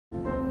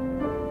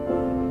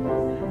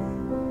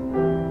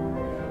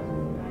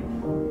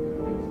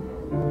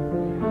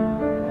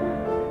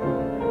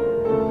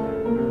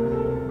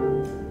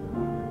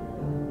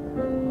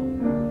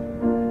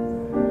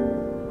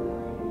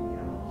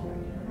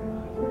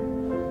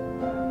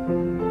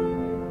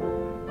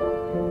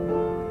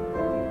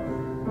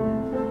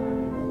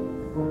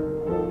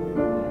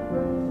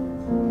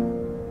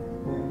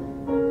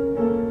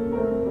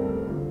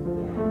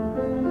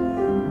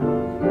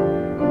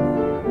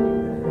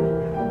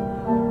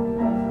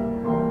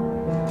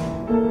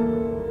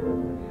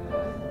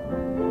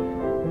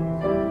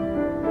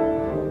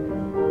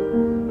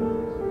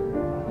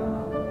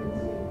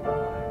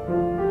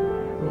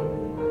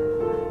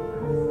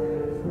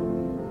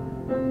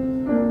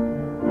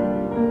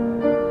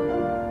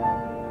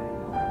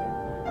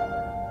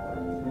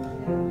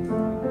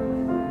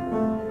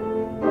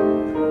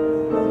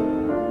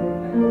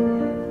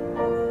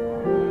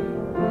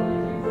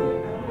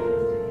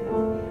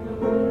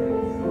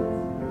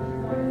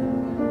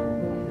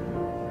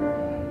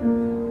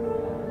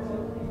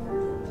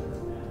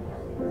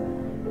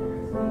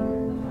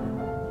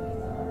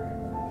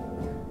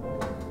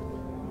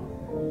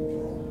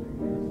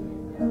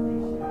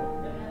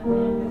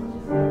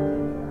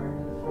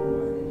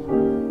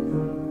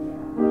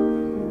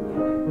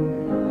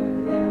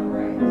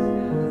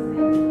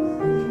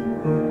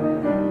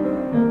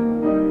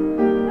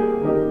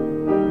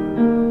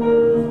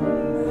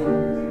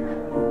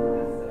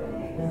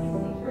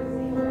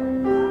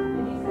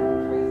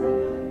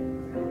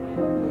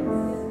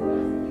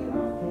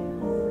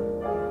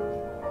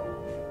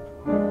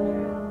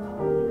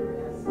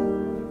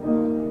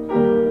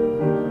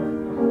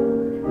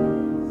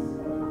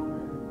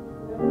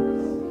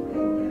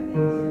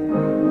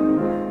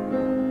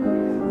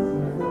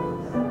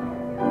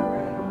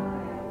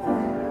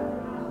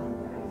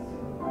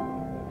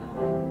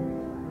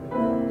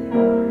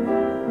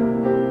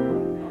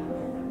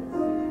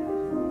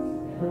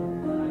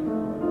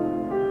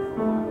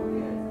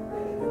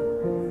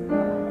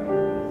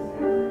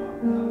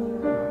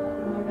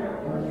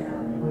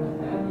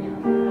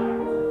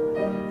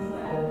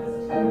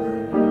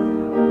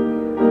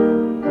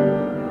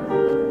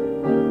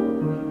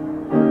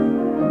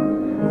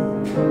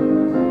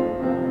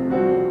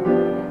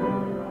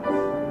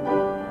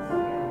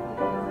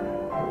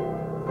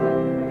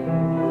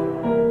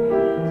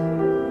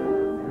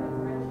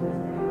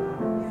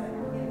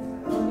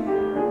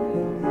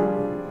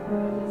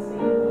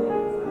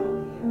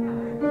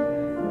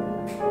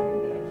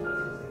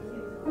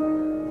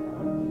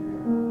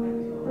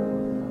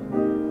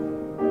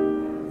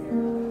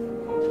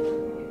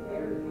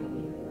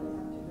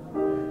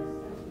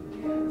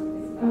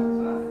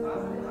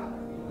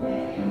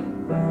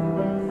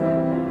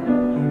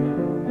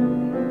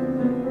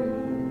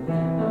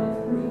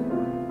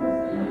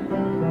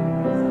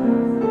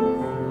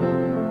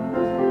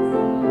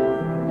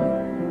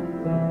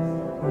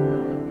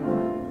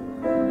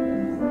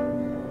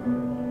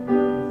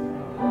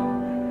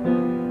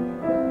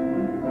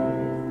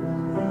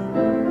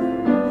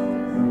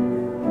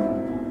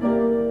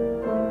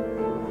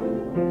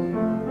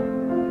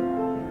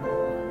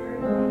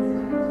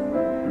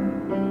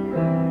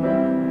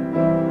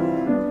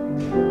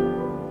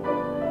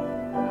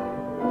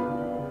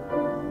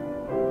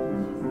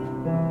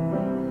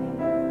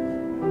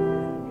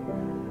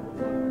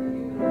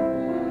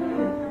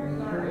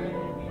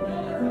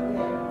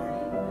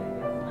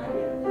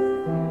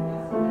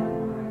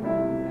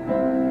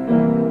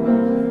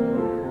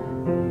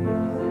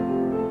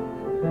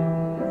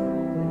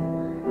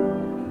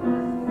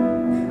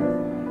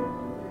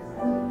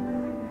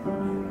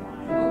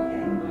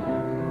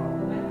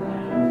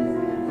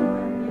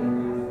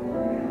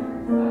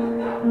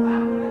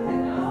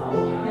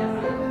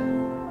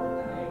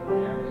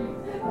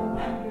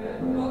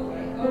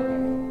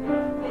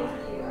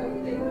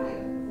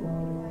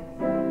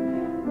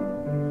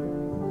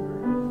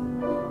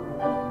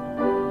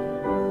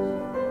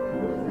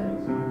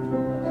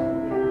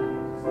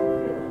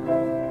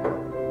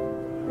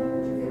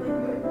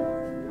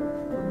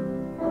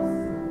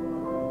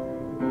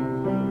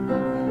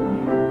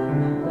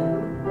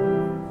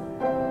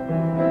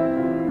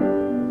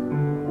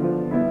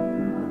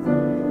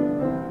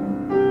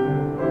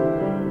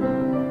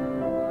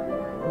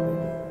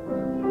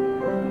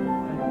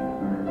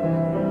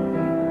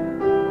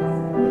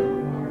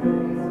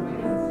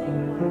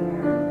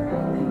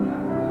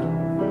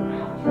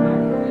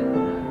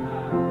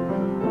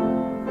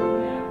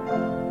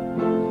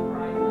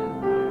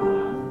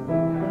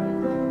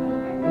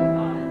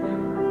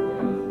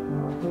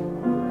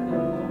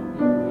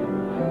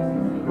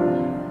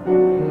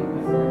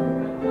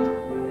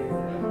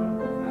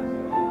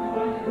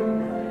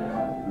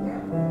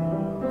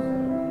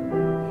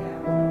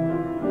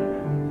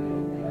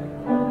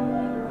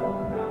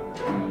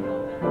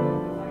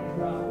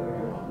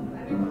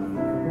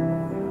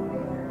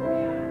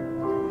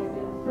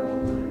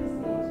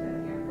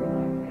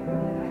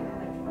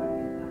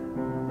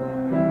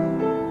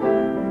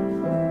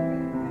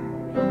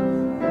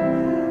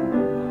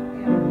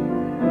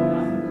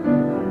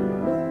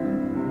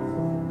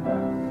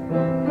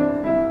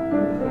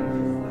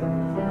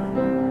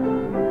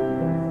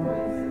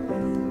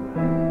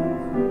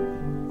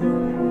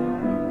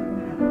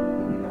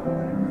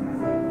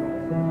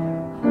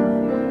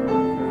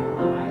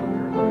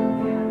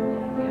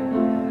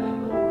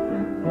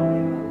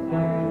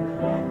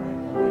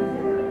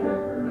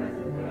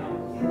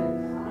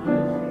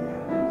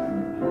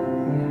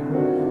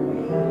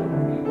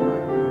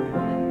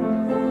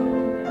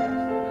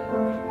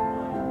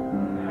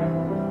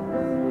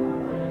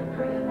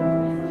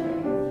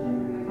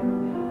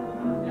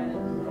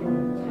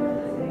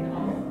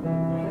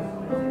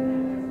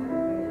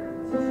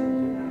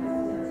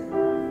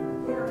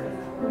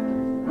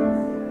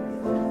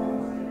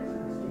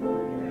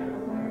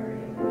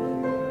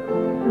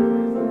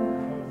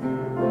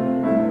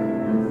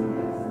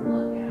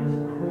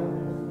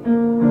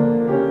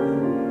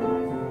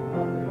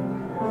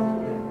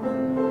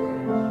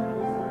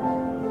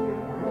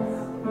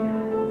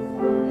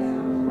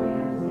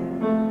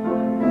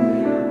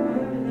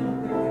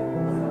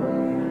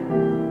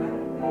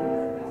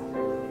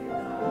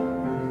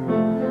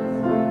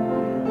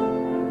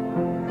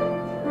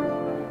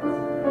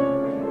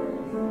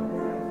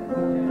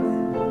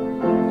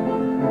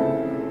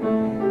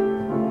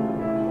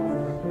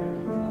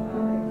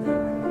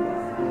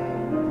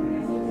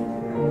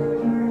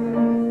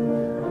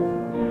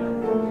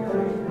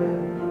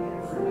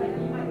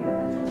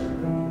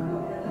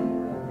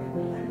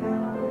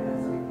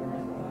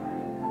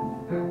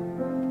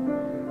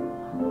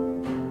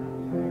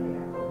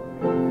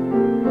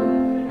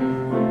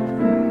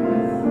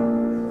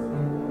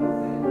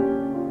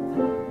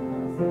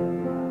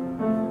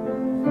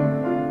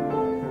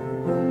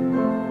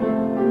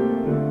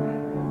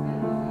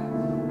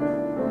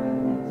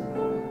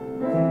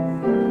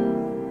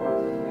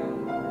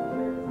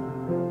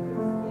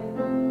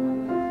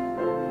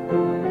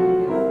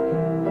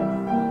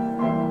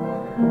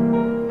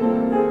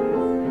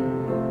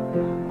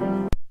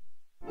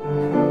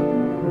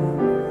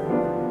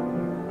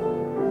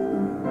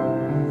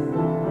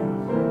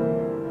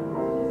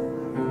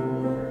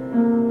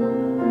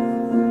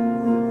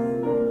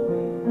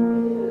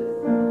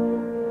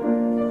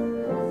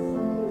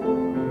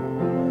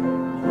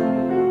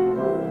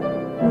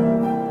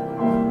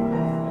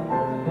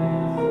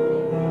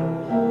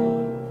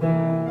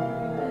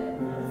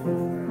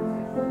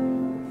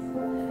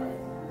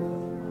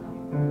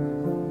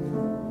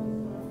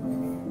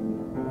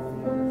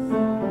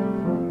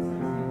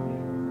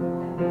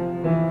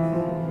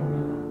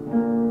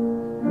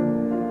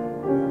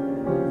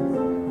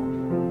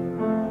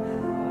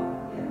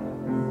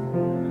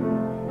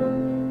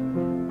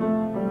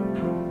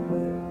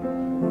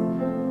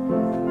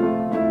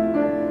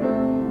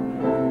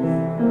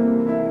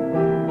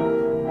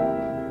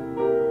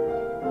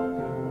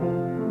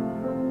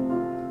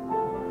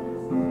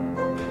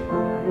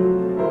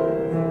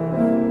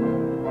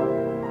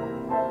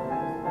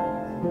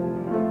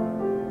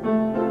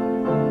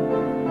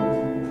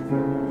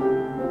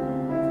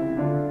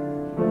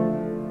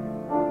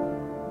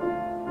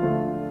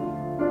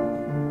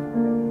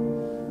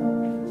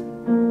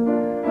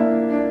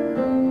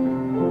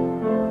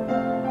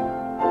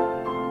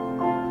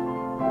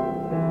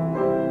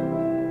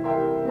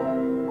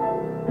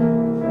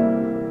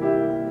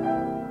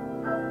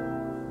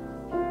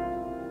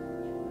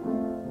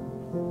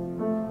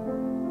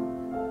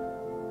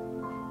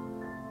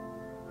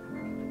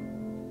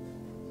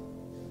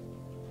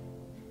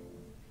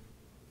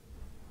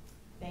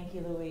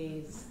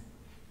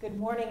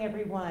morning,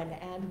 everyone,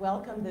 and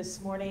welcome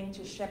this morning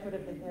to Shepherd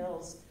of the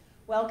Hills.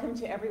 Welcome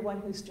to everyone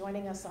who's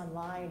joining us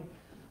online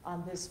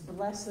on this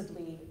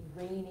blessedly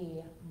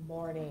rainy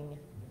morning.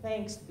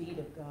 Thanks be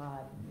to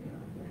God.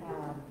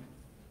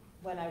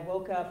 When I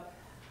woke up,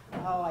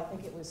 I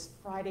think it was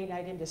Friday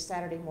night into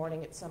Saturday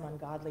morning at some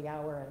ungodly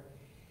hour,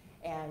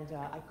 and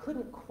I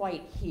couldn't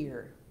quite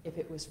hear if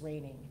it was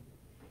raining.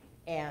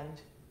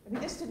 And I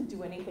mean, this didn't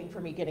do anything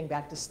for me getting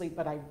back to sleep,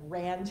 but I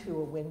ran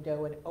to a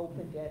window and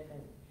opened it, and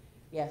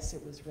yes,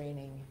 it was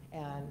raining.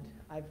 And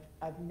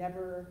I've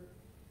never,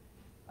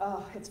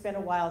 it's been a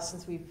while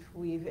since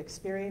we've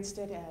experienced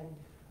it, and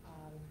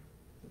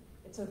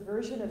it's a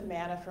version of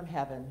manna from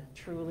heaven.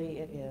 Truly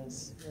it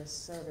is. We're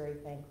so very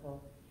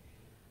thankful.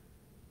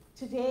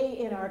 Today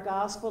in our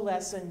gospel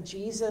lesson,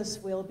 Jesus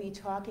will be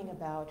talking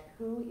about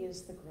who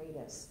is the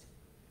greatest.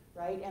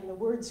 Right? And the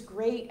words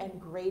great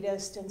and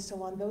greatest and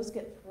so on, those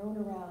get thrown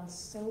around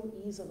so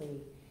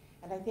easily.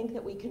 And I think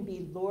that we can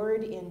be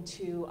lured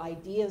into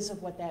ideas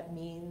of what that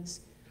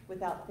means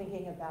without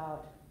thinking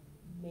about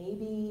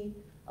maybe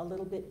a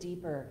little bit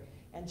deeper.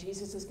 And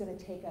Jesus is going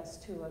to take us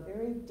to a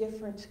very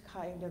different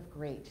kind of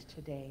great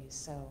today.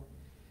 So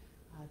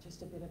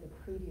just a bit of a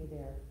preview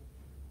there.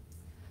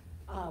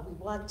 We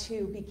want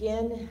to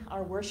begin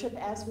our worship,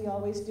 as we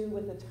always do,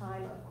 with a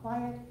time of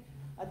quiet,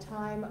 a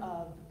time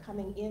of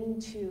coming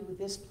into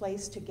this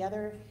place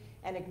together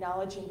and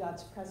acknowledging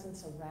God's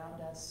presence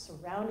around us,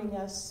 surrounding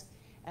us,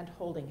 and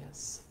holding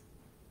us.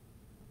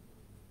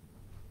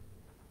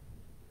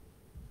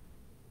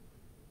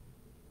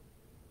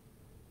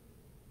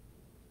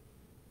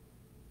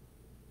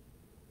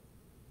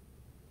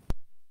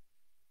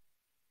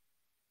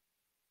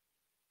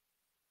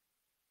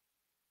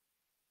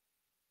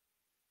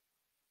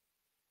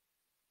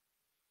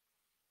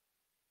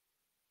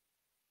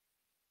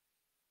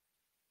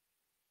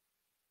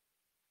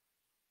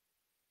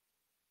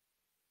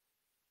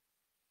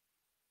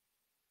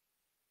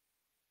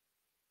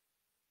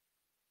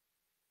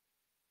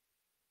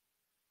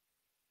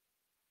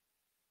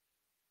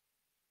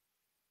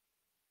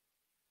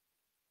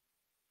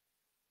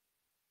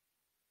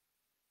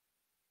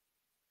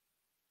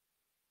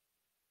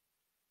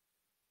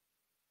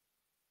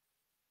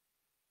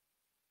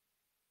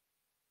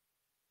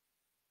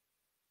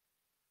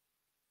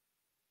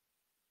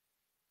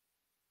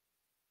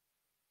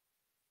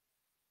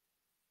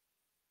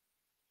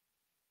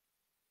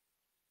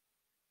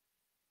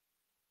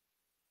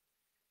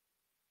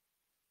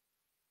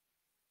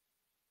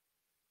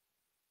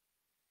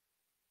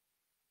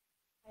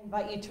 I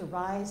invite you to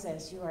rise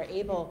as you are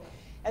able,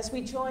 as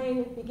we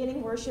join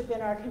beginning worship in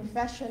our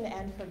confession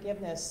and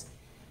forgiveness.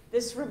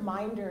 This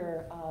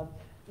reminder of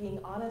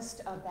being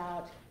honest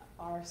about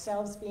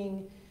ourselves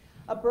being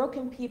a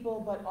broken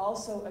people, but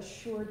also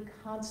assured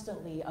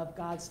constantly of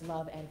God's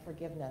love and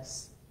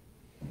forgiveness.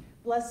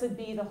 Blessed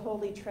be the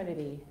Holy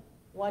Trinity,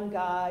 one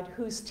God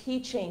whose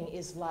teaching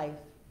is life,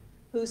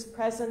 whose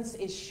presence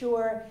is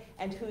sure,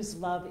 and whose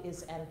love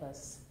is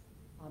endless.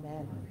 Amen.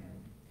 Amen.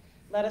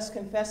 Let us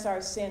confess our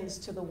sins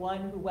to the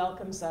one who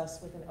welcomes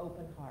us with an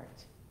open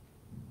heart.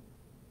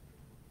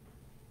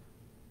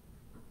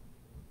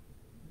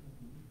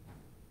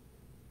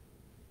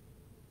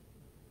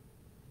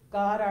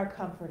 God, our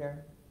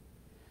comforter,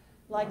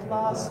 like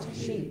lost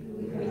sheep,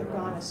 we have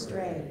gone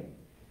astray.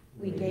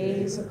 We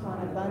gaze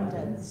upon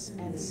abundance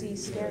and see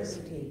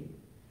scarcity.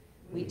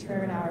 We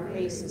turn our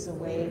faces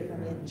away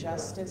from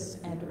injustice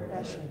and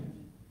oppression.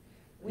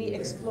 We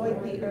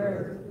exploit the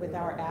earth with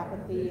our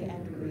apathy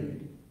and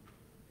greed.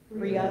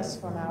 Free us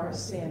from our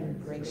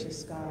sin,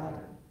 gracious God.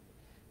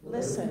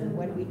 Listen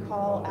when we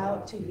call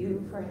out to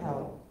you for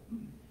help.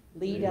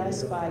 Lead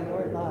us by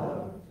your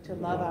love to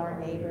love our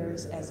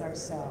neighbors as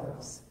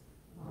ourselves.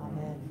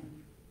 Amen.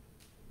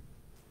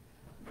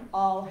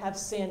 All have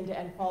sinned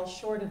and fall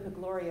short of the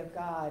glory of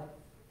God.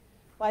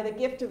 By the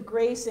gift of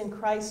grace in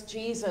Christ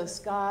Jesus,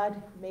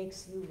 God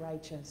makes you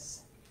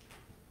righteous.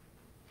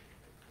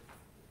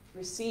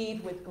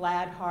 Receive with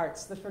glad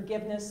hearts the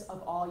forgiveness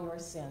of all your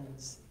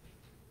sins.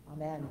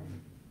 Amen.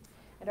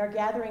 And our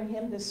gathering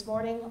hymn this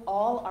morning,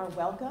 All Are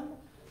Welcome,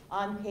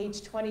 on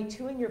page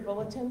 22 in your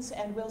bulletins,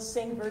 and we'll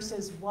sing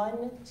verses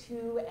 1,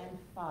 2, and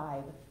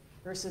 5.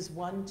 Verses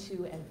 1,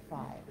 2, and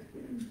 5.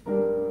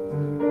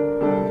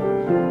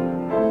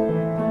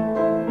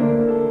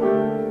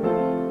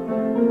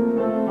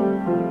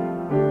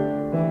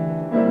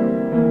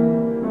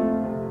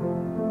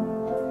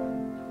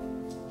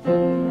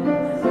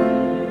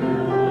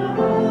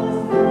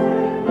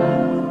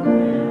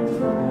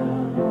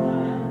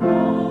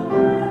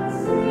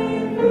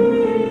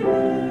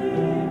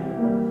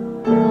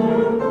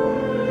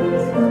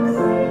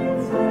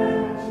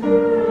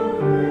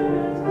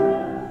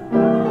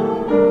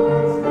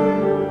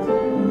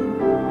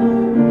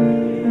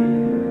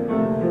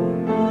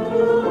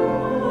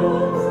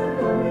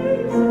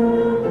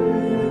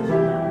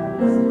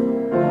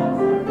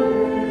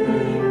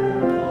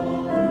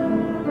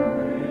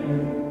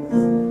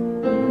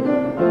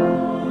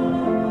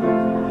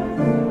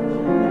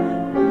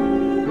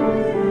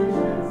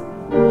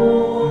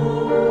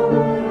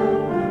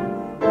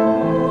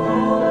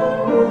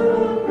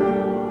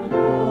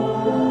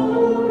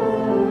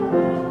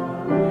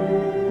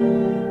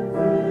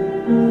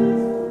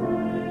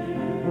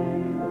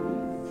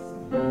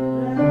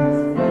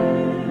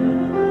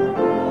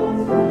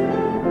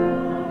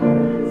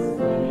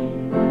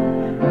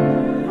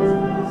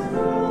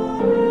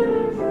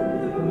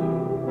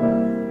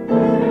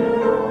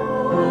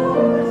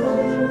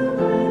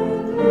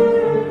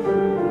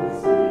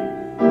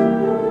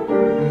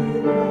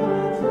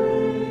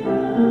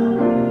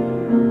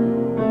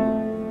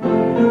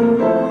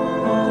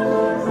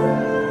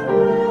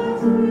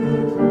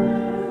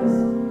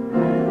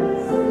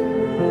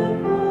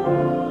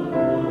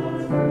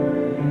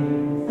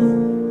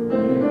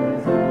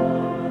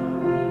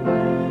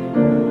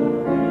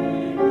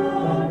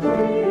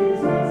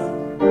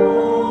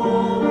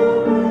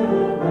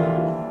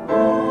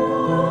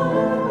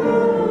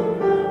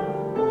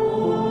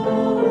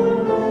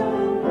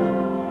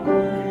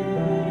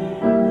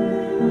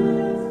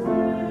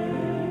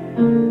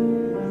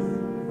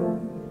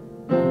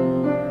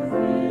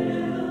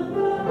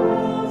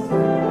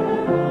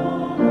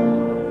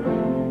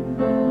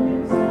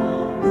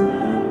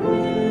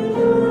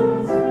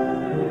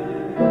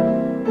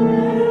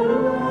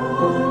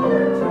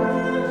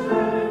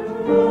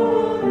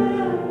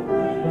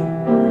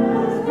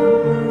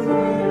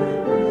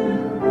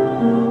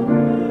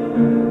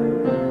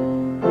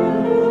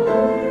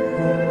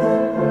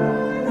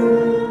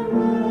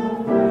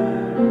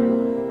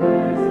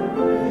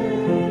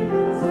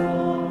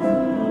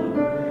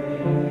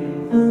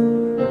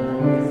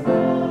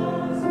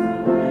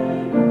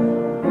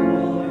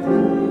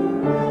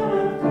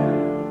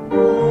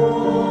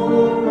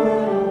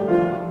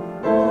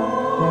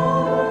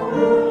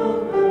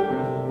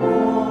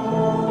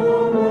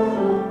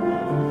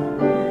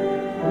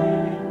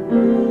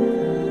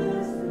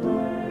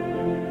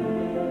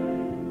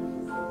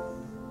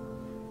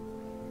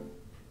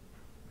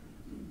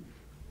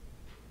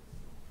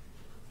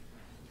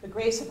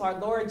 grace of our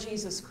Lord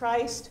Jesus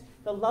Christ,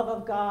 the love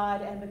of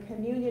God, and the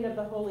communion of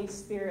the Holy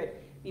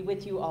Spirit be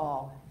with you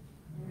all.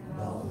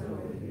 And also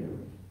with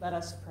you. Let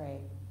us pray.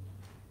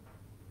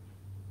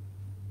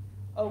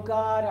 O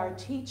God, our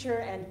teacher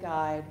and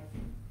guide,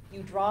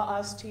 you draw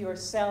us to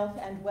yourself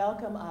and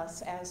welcome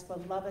us as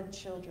beloved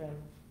children.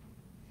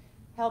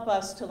 Help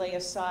us to lay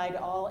aside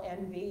all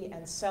envy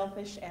and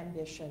selfish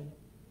ambition,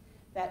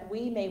 that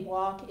we may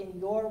walk in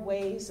your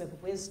ways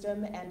of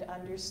wisdom and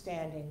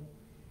understanding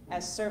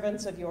as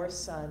servants of your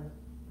Son,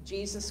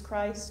 Jesus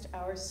Christ,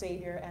 our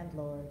Savior and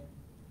Lord.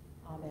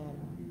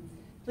 Amen.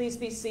 Please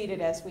be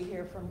seated as we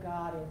hear from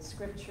God in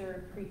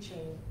scripture,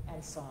 preaching,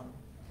 and song.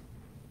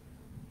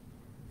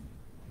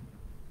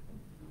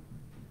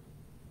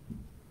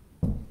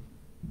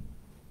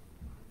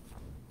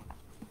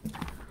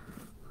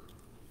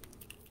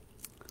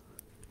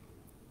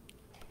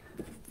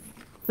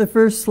 The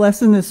first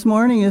lesson this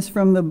morning is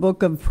from the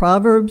book of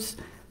Proverbs,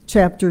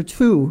 chapter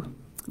 2,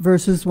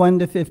 verses 1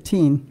 to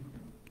 15.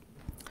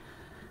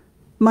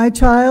 My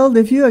child,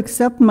 if you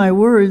accept my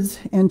words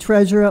and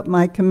treasure up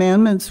my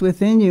commandments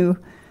within you,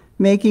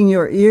 making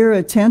your ear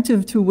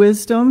attentive to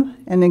wisdom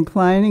and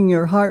inclining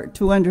your heart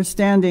to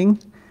understanding,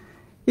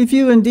 if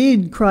you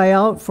indeed cry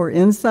out for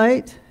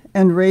insight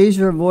and raise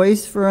your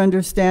voice for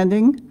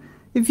understanding,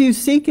 if you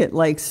seek it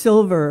like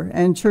silver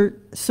and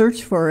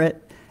search for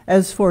it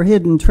as for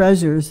hidden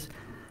treasures,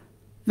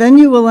 then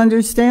you will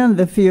understand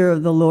the fear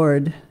of the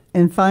Lord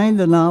and find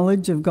the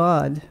knowledge of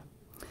God.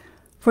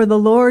 For the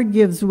Lord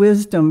gives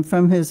wisdom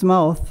from his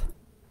mouth.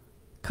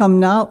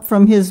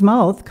 From his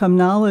mouth come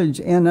knowledge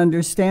and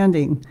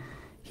understanding.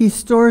 He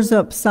stores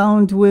up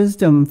sound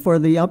wisdom for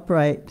the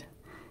upright.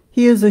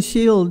 He is a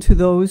shield to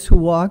those who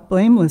walk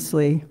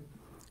blamelessly,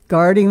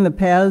 guarding the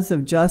paths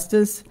of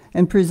justice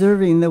and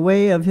preserving the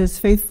way of his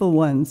faithful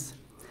ones.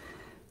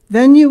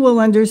 Then you will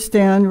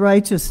understand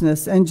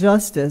righteousness and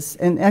justice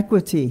and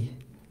equity,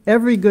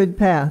 every good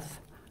path,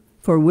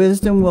 for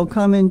wisdom will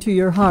come into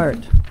your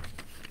heart,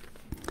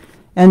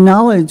 and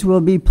knowledge will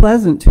be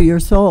pleasant to your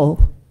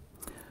soul.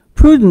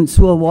 Prudence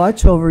will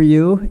watch over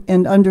you,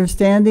 and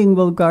understanding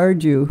will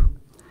guard you.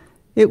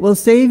 It will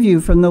save you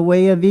from the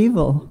way of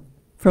evil,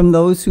 from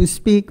those who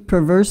speak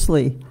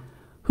perversely,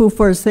 who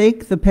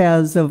forsake the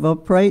paths of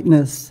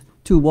uprightness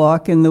to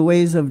walk in the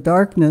ways of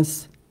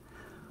darkness,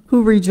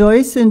 who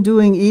rejoice in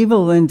doing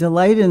evil and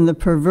delight in the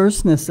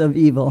perverseness of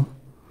evil,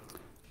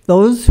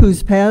 those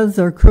whose paths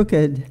are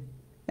crooked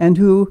and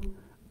who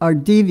are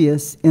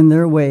devious in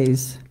their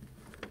ways.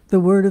 The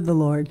word of the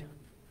Lord.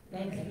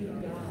 Thanks be to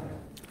God.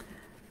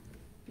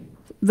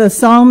 The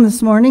psalm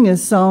this morning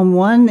is Psalm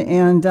 1,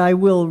 and I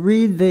will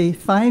read the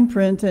fine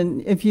print,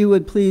 and if you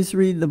would please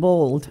read the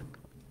bold.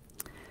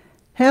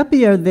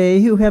 Happy are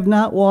they who have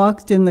not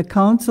walked in the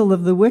counsel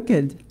of the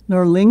wicked,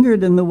 nor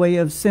lingered in the way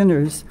of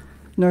sinners,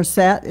 nor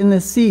sat in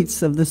the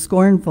seats of the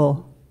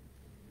scornful.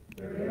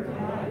 Their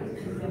delight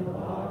is in the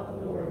law of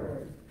the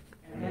Lord,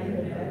 and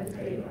they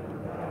meditate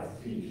on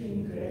God's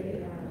teaching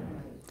day and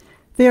night.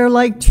 They are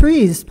like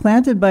trees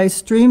planted by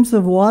streams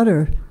of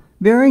water,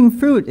 bearing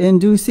fruit in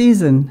due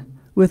season,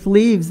 with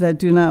leaves that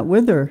do not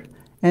wither,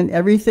 and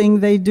everything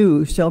they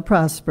do shall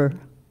prosper.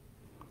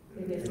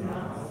 It is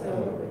not so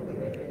with the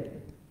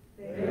wicked.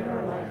 They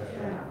are like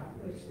chaff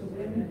which the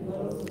wind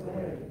blows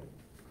away.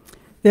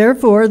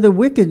 Therefore the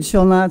wicked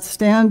shall not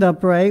stand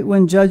upright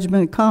when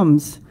judgment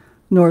comes,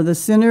 nor the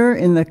sinner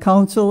in the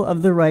counsel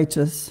of the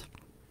righteous.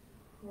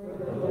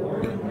 For the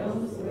Lord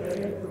knows the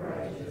way of the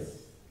righteous,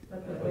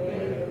 but the way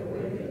of the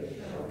wicked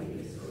shall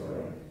be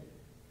destroyed.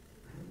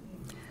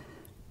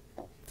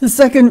 The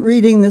second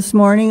reading this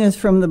morning is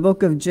from the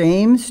book of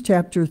James,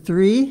 chapter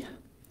 3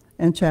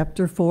 and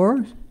chapter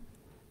 4.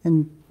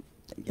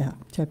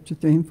 Chapter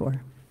 3 and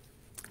 4.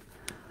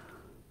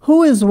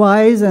 Who is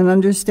wise and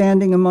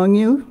understanding among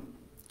you?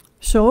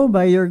 Show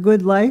by your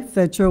good life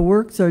that your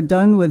works are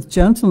done with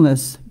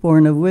gentleness,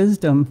 born of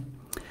wisdom.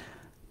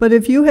 But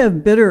if you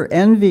have bitter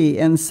envy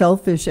and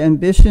selfish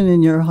ambition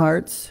in your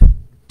hearts,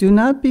 do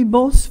not be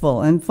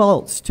boastful and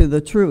false to the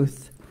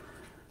truth.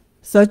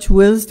 Such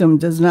wisdom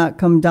does not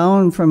come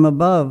down from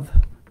above,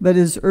 but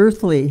is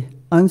earthly,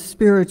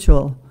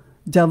 unspiritual,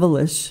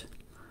 devilish.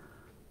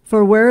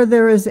 For where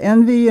there is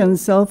envy and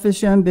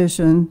selfish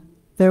ambition,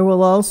 there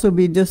will also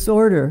be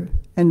disorder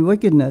and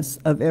wickedness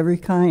of every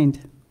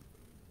kind.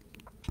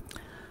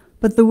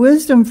 But the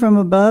wisdom from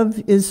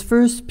above is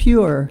first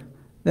pure,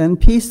 then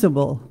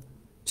peaceable,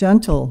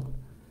 gentle,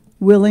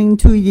 willing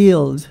to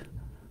yield,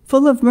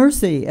 full of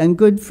mercy and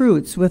good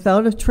fruits,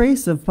 without a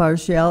trace of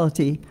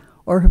partiality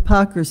or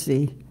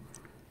hypocrisy.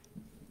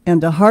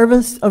 And a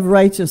harvest of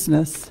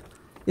righteousness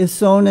is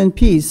sown in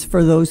peace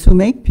for those who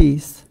make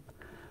peace.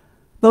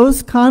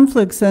 Those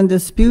conflicts and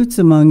disputes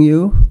among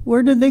you,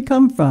 where did they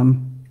come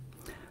from?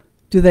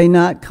 Do they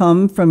not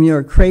come from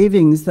your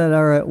cravings that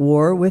are at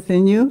war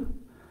within you?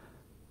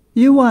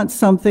 You want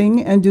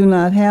something and do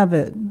not have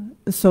it,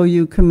 so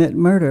you commit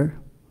murder.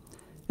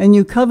 And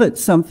you covet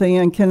something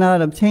and cannot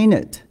obtain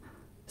it,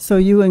 so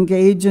you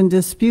engage in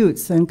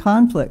disputes and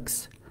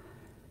conflicts.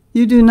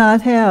 You do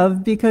not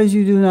have because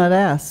you do not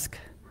ask.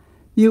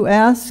 You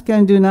ask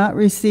and do not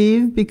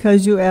receive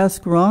because you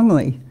ask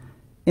wrongly,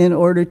 in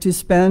order to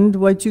spend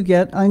what you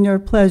get on your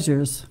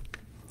pleasures.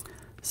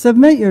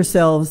 Submit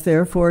yourselves,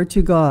 therefore,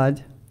 to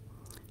God.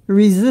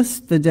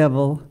 Resist the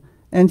devil,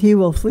 and he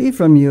will flee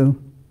from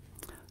you.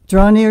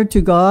 Draw near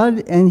to God,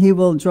 and he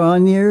will draw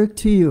near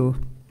to you.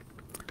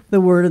 The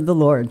word of the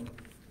Lord.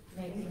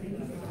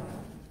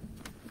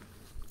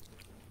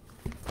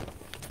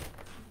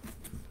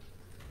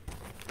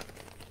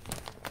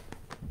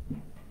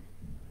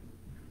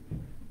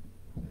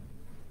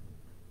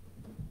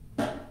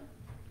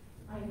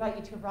 I invite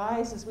you to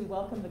rise as we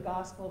welcome the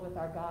gospel with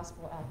our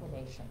gospel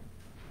acclamation.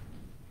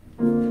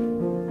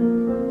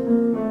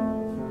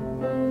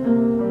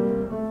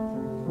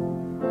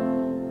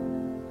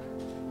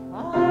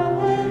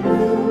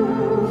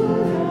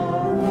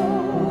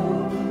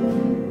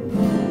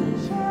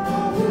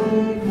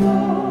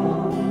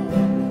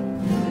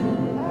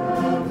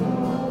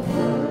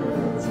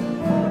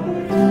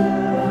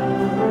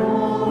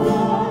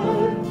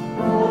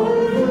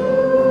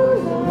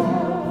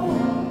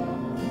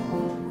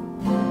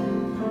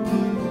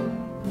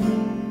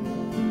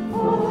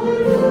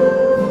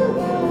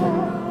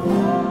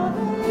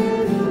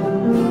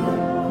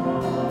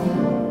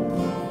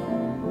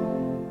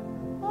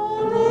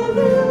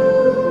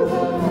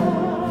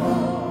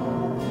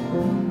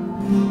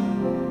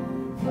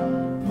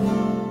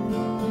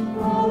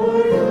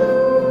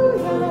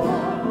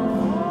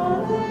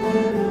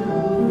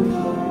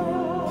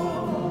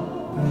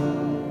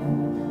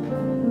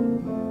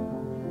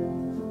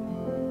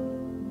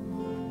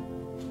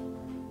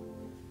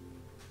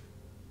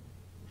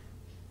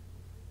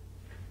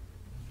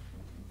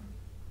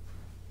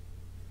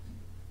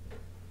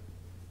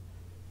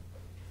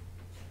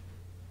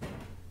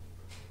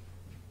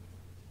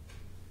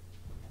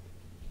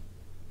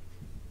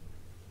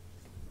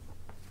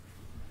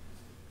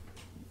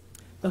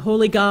 The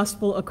Holy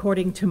Gospel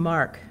according to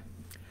Mark.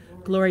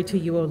 Glory to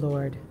you, O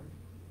Lord.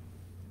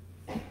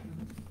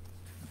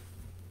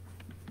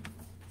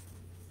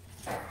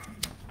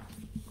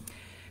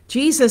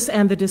 Jesus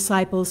and the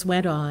disciples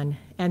went on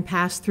and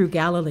passed through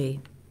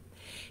Galilee.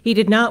 He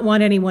did not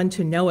want anyone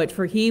to know it,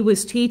 for he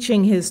was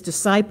teaching his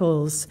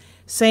disciples,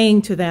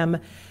 saying to them,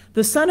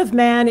 "The Son of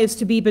Man is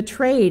to be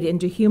betrayed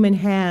into human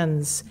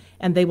hands,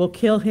 and they will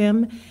kill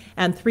him,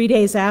 and 3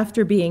 days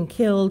after being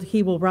killed,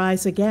 he will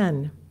rise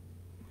again."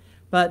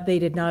 But they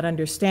did not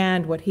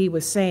understand what he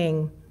was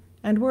saying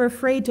and were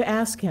afraid to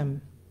ask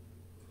him.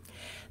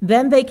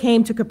 Then they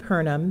came to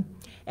Capernaum,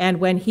 and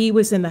when he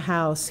was in the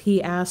house,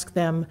 he asked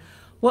them,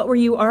 "What were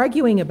you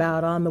arguing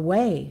about on the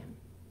way?"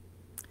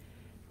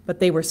 But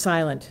they were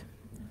silent,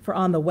 for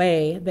on the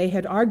way they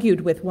had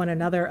argued with one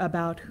another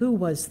about who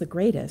was the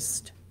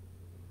greatest.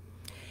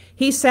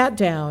 He sat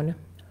down,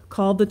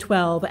 called the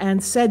 12,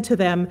 and said to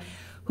them,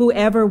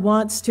 "Whoever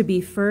wants to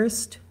be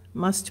first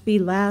must be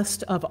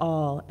last of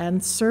all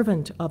and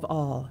servant of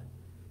all."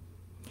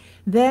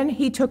 Then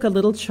he took a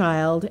little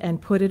child and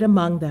put it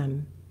among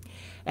them,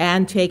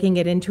 and taking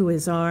it into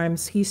his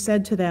arms, he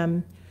said to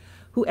them,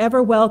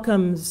 "Whoever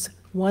welcomes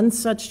one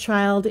such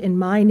child in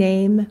my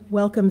name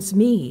welcomes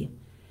me,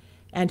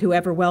 and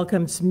whoever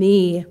welcomes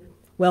me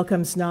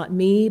welcomes not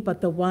me,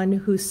 but the one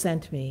who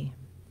sent me."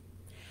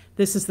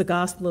 This is the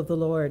gospel of the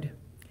Lord.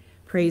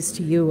 Praise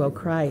to you, O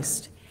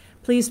Christ.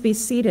 Please be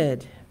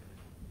seated.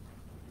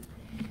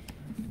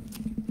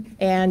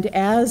 And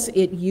as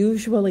it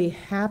usually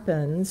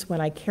happens when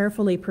I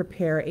carefully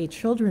prepare a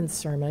children's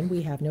sermon,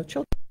 we have no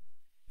children.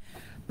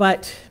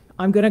 But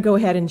I'm going to go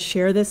ahead and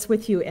share this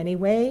with you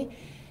anyway,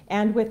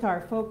 and with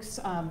our folks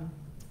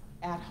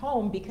at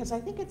home, because I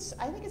think it's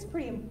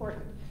pretty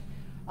important.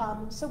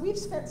 So we've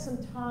spent some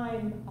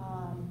time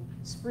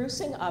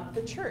sprucing up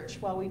the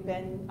church while we've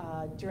been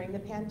during the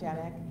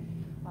pandemic.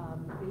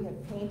 We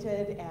have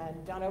painted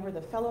and done over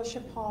the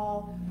fellowship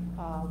hall,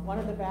 one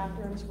of the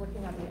bathrooms,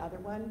 working on the other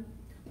one.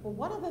 Well,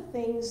 one of the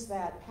things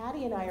that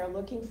Patty and I are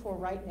looking for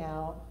right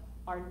now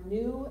are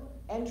new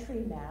entry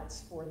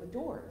mats for the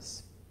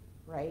doors,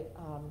 right?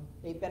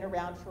 They've been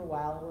around for a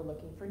while and we're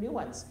looking for new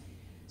ones.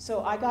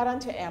 So I got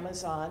onto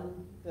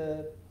Amazon,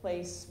 the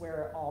place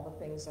where all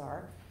the things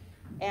are,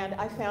 and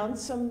I found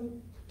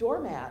some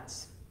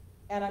doormats,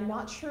 and I'm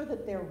not sure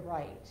that they're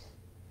right.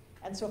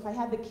 And so if I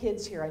had the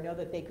kids here, I know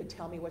that they could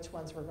tell me which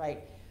ones were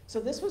right.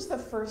 So this was the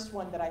first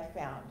one that I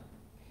found,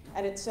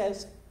 and it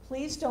says,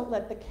 "Please don't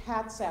let the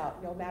cats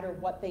out no matter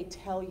what they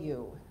tell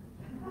you."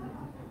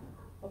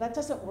 Well, that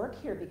doesn't work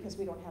here because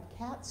we don't have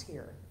cats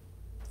here.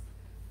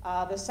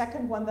 The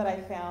second one that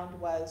I found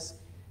was,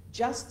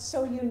 "Just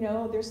so you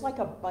know, there's like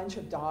a bunch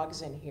of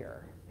dogs in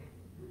here."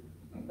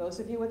 Those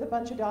of you with a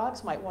bunch of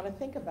dogs might want to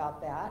think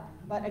about that.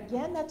 But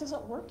again, that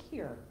doesn't work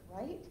here,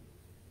 right?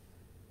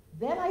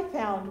 Then I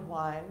found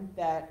one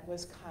that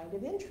was kind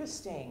of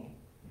interesting.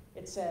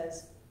 It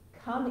says,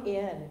 "Come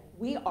in,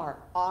 we are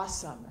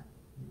awesome."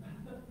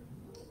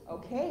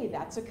 Okay,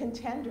 that's a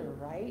contender,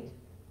 right?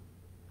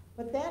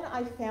 But then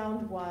I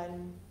found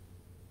one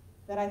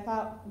that I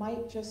thought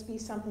might just be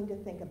something to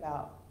think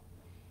about.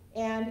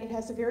 And it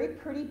has a very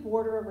pretty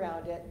border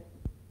around it,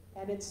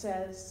 and it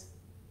says,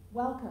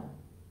 welcome.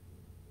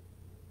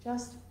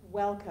 Just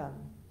welcome,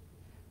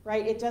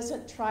 right? It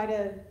doesn't try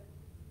to,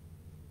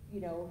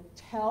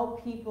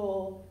 tell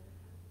people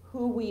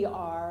who we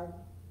are.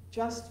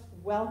 Just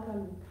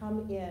welcome,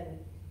 come in.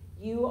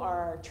 You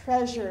are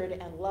treasured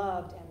and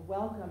loved and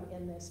welcome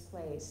in this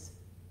place.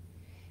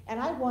 And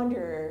I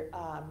wonder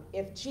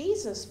if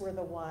Jesus were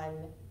the one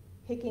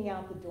picking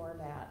out the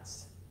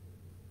doormats.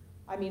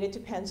 I mean, it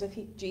depends if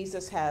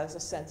Jesus has a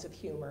sense of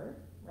humor,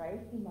 right?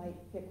 He might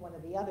pick one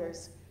of the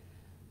others.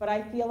 But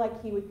I feel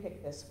like he would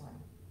pick this one.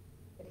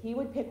 That he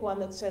would pick one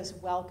that says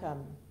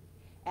welcome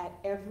at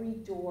every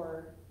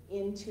door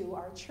into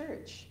our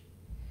church.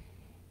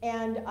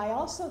 And I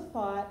also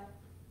thought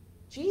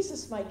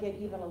Jesus might get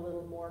even a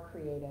little more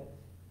creative.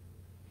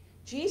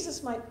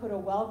 Jesus might put a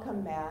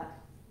welcome mat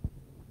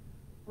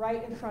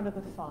right in front of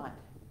the font.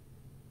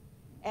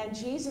 And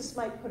Jesus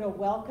might put a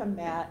welcome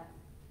mat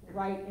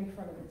right in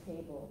front of the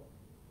table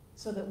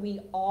so that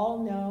we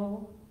all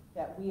know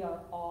that we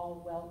are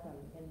all welcome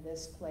in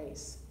this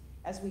place.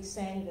 As we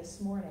sang this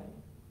morning,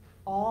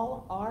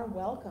 all are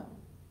welcome.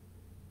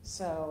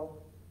 So,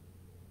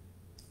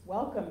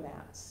 welcome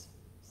mats,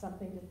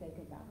 something to think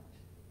about.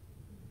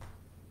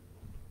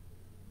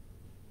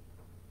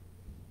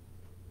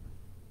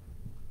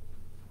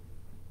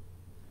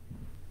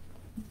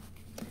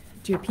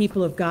 Dear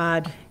people of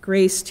God,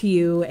 grace to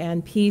you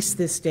and peace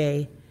this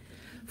day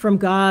from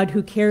God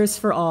who cares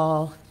for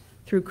all,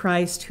 through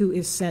Christ who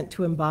is sent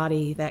to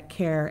embody that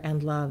care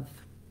and love.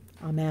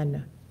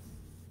 Amen.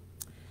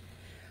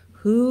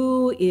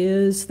 Who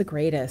is the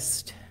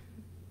greatest?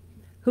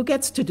 Who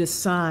gets to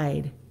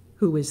decide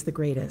who is the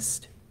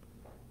greatest?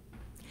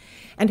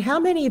 And how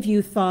many of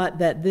you thought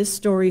that this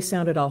story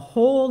sounded a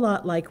whole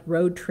lot like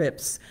road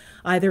trips,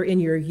 either in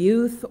your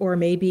youth or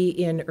maybe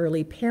in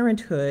early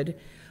parenthood,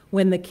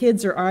 when the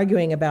kids are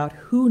arguing about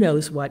who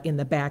knows what in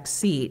the back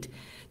seat,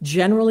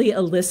 generally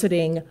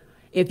eliciting,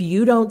 if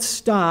you don't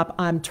stop,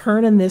 I'm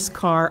turning this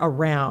car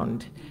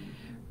around,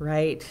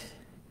 right?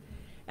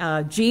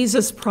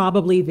 Jesus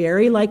probably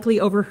very likely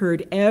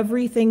overheard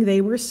everything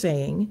they were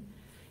saying.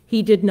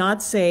 He did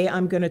not say,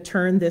 I'm going to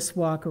turn this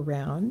walk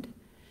around.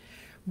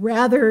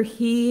 Rather,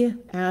 he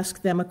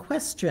asked them a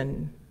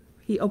question.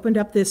 He opened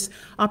up this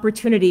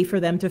opportunity for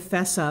them to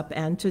fess up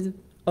and to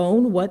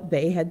own what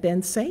they had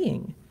been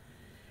saying.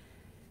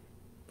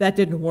 That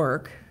didn't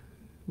work,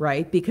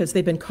 right? Because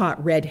they've been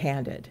caught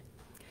red-handed.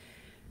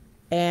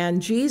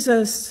 And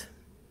Jesus,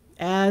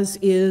 as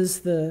is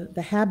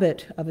the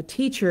habit of a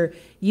teacher,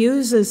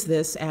 uses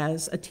this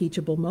as a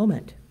teachable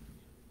moment.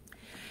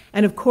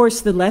 And of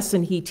course, the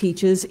lesson he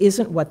teaches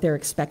isn't what they're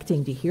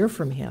expecting to hear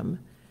from him.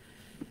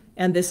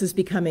 And this is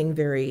becoming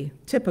very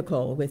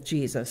typical with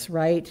Jesus,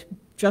 right?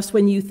 Just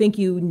when you think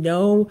you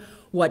know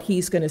what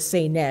he's going to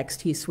say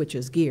next, he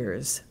switches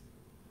gears.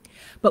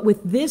 But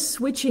with this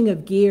switching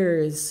of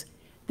gears,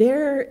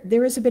 there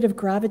is a bit of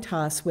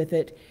gravitas with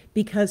it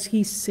because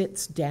he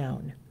sits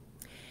down.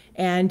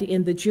 And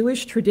in the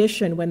Jewish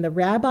tradition, when the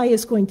rabbi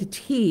is going to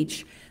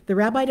teach, the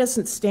rabbi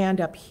doesn't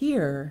stand up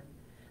here,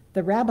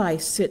 the rabbi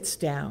sits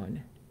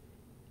down.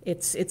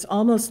 It's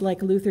almost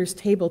like Luther's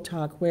table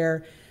talk,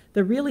 where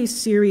the really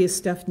serious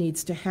stuff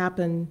needs to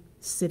happen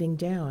sitting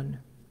down.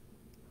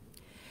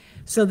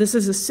 So this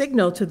is a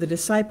signal to the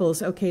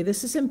disciples, okay,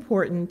 this is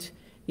important.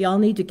 Y'all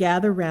need to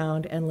gather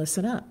round and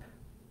listen up.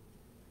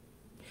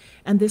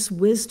 And this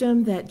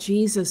wisdom that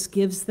Jesus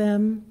gives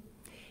them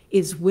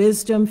is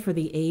wisdom for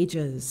the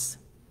ages,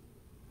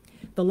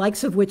 the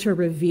likes of which are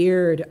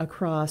revered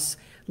across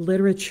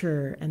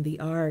literature and the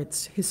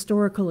arts,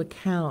 historical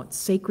accounts,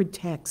 sacred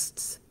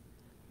texts.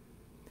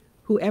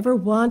 Whoever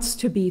wants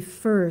to be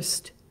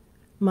first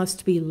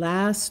must be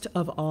last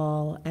of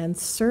all and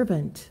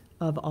servant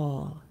of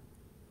all.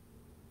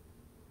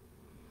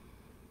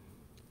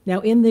 Now,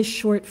 in this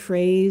short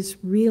phrase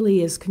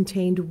really is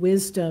contained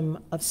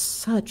wisdom of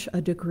such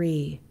a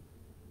degree.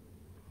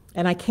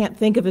 And I can't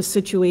think of a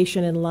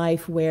situation in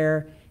life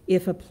where,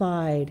 if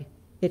applied,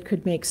 it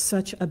could make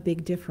such a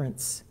big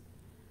difference.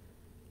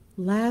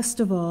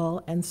 Last of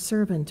all and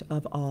servant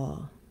of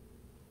all.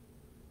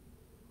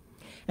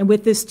 And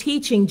with this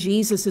teaching,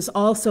 Jesus is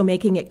also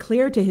making it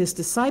clear to his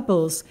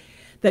disciples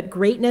that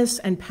greatness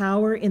and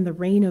power in the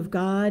reign of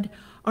God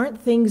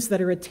aren't things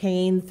that are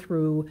attained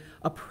through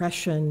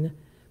oppression,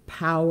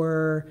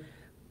 power,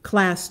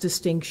 class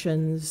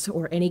distinctions,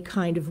 or any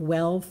kind of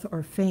wealth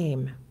or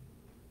fame.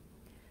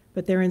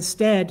 But they're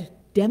instead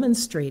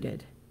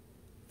demonstrated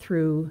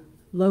through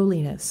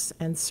lowliness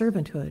and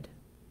servanthood.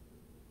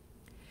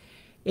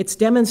 It's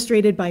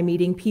demonstrated by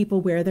meeting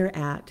people where they're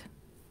at,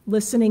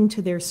 listening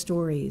to their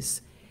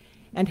stories,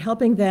 and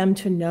helping them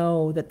to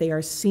know that they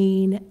are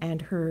seen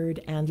and heard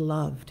and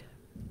loved.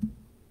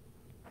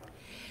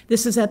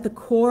 This is at the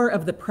core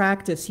of the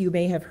practice you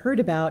may have heard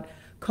about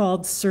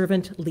called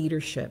servant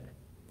leadership.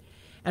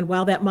 And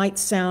while that might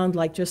sound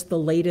like just the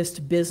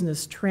latest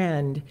business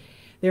trend,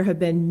 there have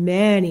been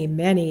many,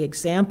 many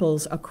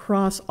examples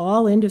across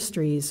all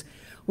industries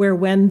where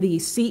when the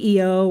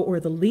CEO or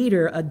the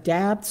leader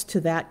adapts to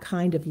that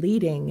kind of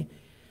leading,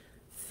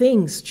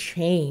 things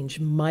change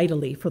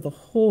mightily for the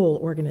whole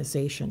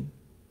organization.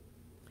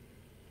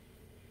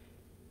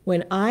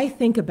 When I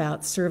think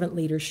about servant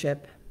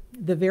leadership,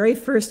 the very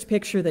first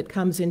picture that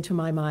comes into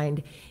my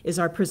mind is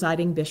our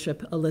presiding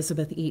bishop,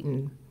 Elizabeth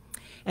Eaton,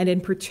 and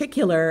in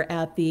particular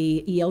at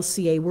the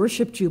ELCA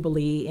Worship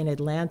Jubilee in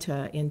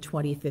Atlanta in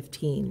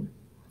 2015.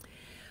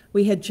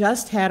 We had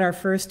just had our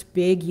first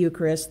big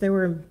Eucharist. There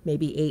were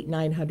maybe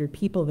 800-900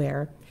 people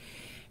there.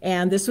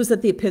 And this was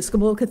at the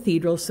Episcopal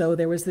Cathedral, so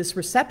there was this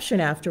reception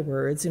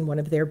afterwards in one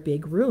of their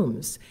big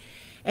rooms.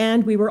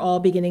 And we were all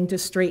beginning to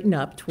straighten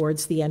up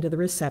towards the end of the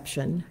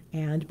reception,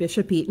 and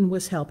Bishop Eaton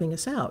was helping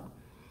us out.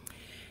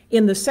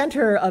 In the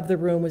center of the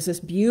room was this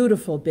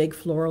beautiful big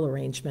floral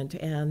arrangement,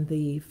 and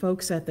the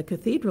folks at the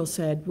cathedral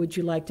said, "Would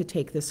you like to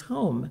take this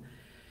home?"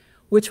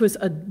 Which was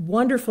a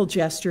wonderful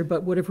gesture,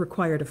 but would have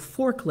required a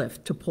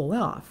forklift to pull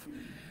off,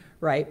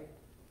 right?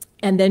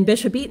 And then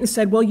Bishop Eaton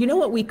said, well, you know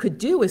what we could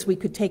do is we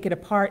could take it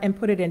apart and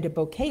put it into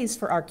bouquets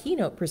for our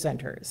keynote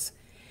presenters.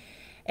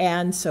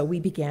 And so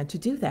we began to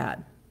do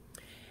that.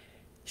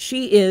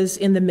 She is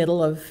in the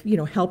middle of,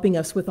 helping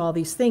us with all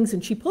these things,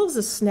 and she pulls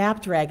a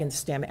snapdragon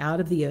stem out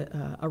of the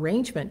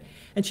arrangement,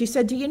 and she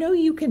said, do you know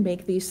you can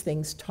make these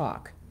things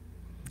talk?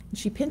 And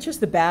she pinches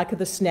the back of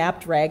the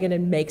snapdragon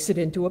and makes it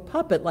into a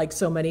puppet like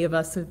so many of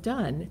us have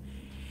done.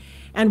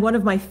 And one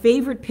of my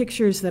favorite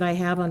pictures that I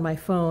have on my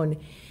phone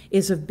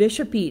is of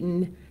Bishop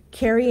Eaton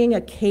carrying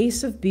a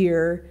case of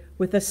beer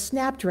with a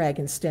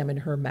snapdragon stem in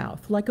her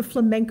mouth, like a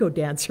flamenco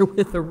dancer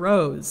with a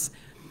rose.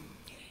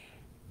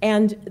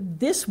 And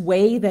this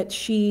way that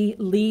she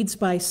leads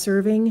by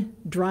serving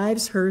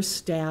drives her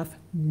staff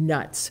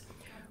nuts,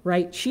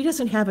 right? She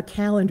doesn't have a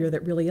calendar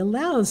that really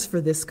allows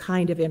for this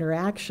kind of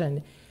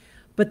interaction,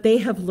 but they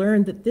have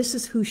learned that this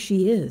is who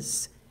she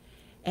is.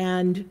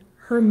 And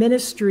her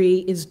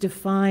ministry is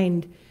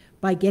defined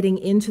by getting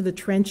into the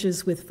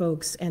trenches with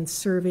folks and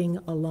serving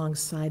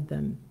alongside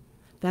them.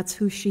 That's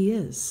who she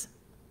is.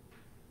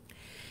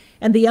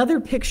 And the other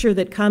picture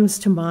that comes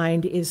to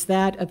mind is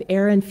that of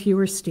Aaron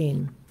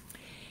Feuerstein.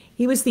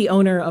 He was the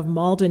owner of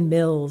Malden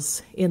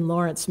Mills in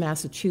Lawrence,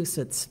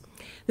 Massachusetts.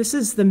 This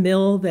is the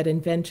mill that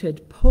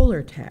invented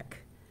Polartec,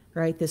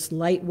 right? This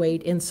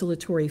lightweight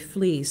insulatory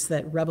fleece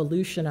that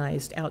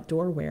revolutionized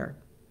outdoor wear.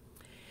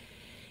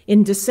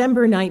 In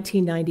December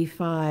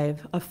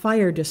 1995, a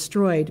fire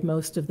destroyed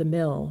most of the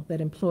mill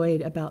that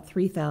employed about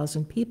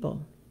 3,000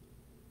 people.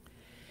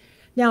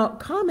 Now,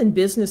 common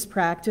business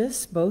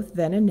practice, both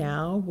then and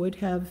now, would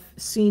have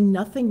seen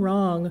nothing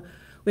wrong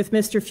with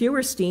Mr.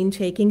 Feuerstein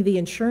taking the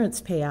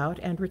insurance payout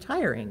and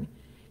retiring.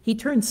 He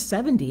turned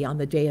 70 on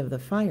the day of the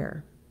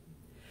fire.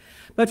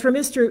 But for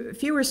Mr.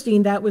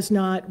 Feuerstein, that was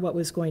not what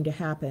was going to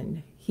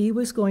happen. He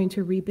was going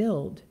to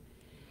rebuild.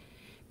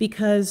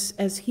 Because,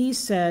 as he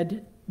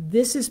said,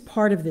 this is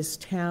part of this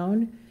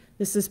town.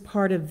 This is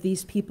part of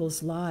these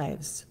people's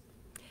lives.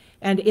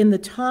 And in the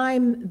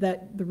time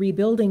that the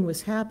rebuilding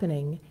was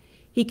happening,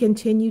 he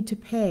continued to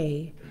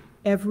pay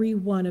every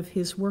one of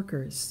his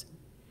workers.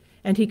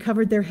 And he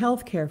covered their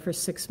health care for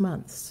 6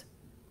 months.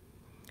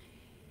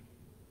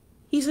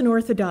 He's an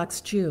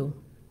Orthodox Jew.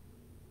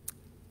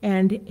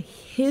 And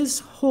his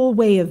whole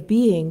way of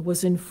being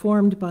was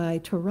informed by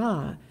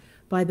Torah,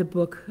 by the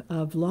book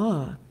of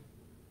law.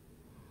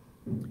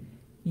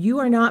 You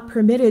are not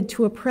permitted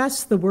to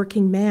oppress the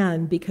working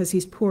man because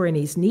he's poor and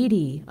he's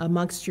needy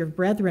amongst your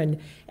brethren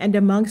and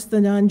amongst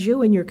the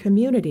non-Jew in your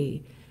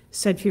community,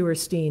 said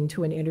Feuerstein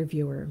to an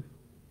interviewer.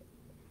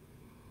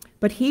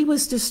 But he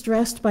was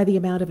distressed by the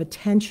amount of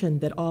attention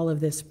that all of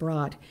this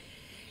brought.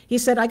 He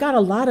said, I got a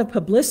lot of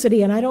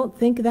publicity, and I don't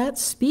think that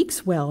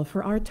speaks well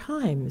for our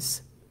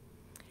times.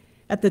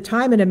 At the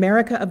time in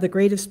America of the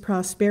greatest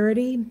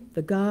prosperity,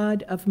 the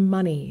god of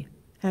money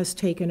has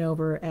taken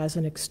over as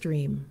an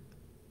extreme.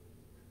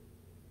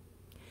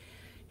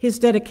 His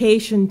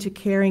dedication to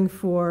caring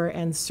for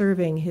and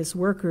serving his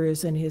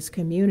workers and his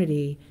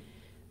community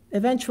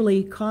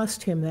eventually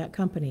cost him that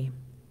company,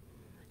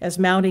 as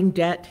mounting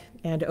debt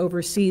and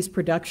overseas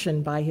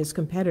production by his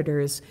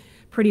competitors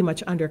pretty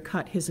much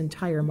undercut his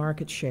entire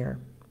market share.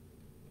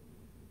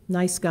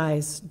 Nice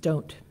guys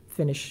don't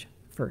finish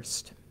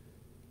first.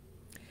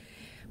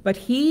 But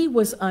he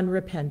was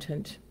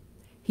unrepentant.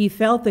 He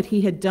felt that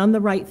he had done the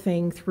right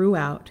thing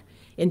throughout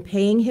in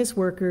paying his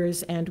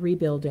workers and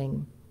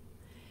rebuilding.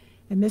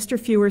 And Mr.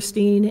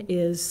 Feuerstein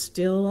is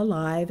still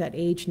alive at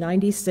age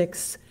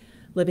 96,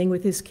 living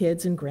with his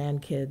kids and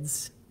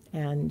grandkids,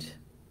 and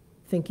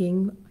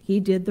thinking he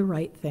did the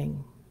right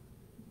thing.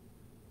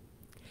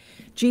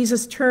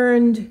 Jesus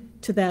turned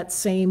to that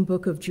same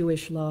book of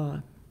Jewish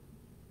law.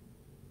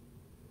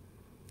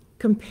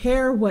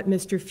 Compare what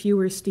Mr.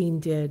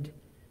 Feuerstein did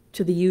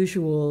to the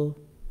usual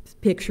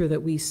picture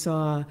that we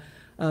saw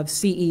of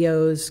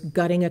CEOs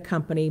gutting a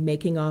company,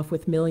 making off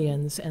with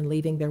millions, and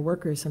leaving their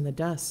workers in the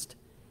dust.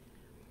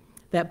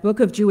 That book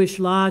of Jewish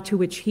law to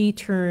which he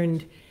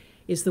turned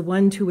is the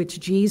one to which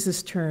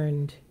Jesus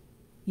turned.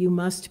 You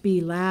must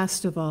be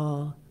last of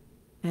all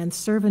and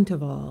servant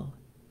of all,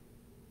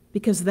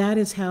 because that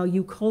is how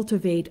you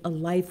cultivate a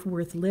life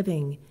worth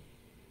living,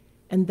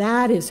 and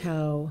that is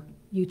how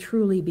you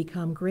truly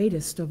become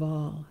greatest of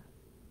all.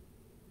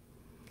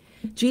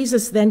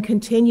 Jesus then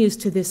continues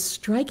to this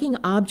striking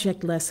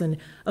object lesson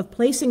of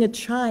placing a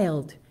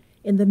child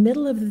in the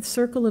middle of the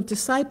circle of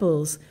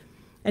disciples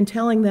and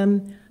telling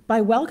them,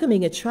 by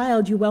welcoming a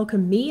child, you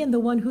welcome me and the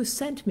one who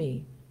sent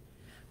me.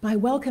 By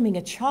welcoming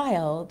a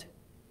child,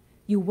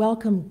 you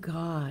welcome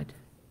God.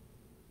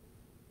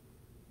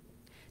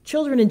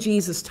 Children in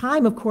Jesus'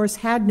 time, of course,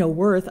 had no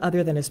worth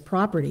other than as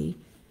property.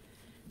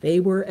 They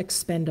were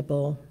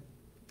expendable,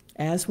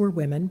 as were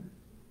women.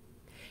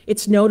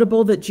 It's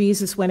notable that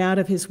Jesus went out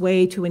of his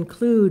way to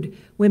include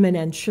women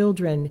and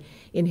children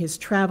in his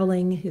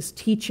traveling, his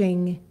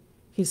teaching,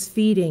 his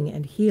feeding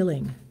and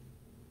healing.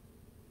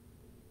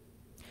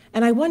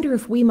 And I wonder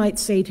if we might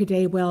say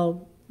today,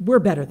 well, we're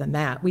better than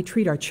that. We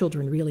treat our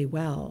children really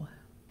well.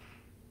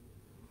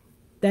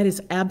 That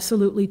is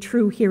absolutely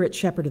true here at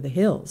Shepherd of the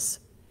Hills.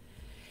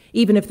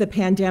 Even if the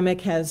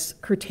pandemic has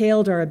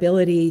curtailed our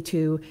ability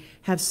to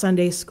have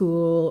Sunday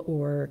school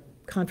or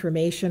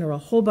confirmation or a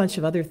whole bunch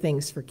of other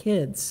things for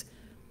kids,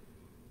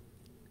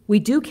 we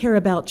do care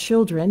about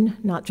children,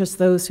 not just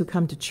those who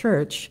come to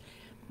church.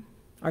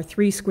 Our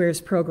Three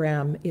Squares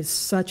program is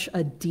such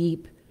a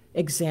deep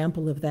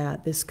example of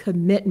that, this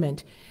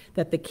commitment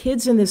that the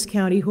kids in this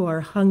county who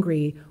are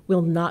hungry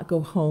will not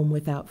go home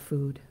without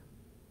food.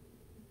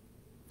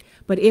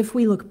 But if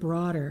we look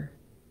broader,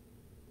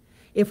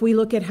 if we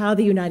look at how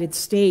the United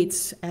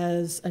States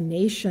as a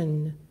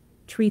nation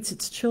treats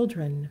its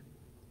children,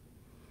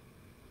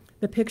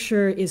 the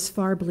picture is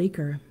far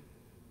bleaker.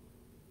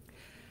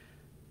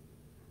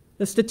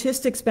 The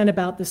statistic's been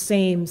about the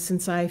same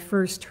since I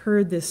first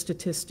heard this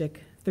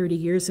statistic 30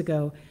 years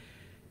ago.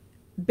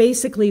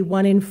 Basically,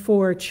 1 in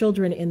 4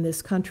 children in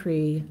this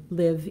country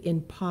live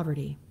in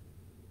poverty.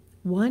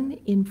 1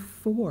 in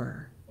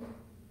 4.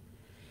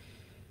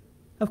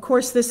 Of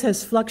course, this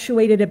has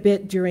fluctuated a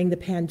bit during the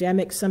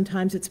pandemic.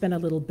 Sometimes it's been a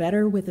little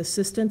better with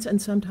assistance,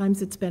 and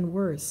sometimes it's been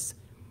worse.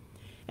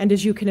 And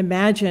as you can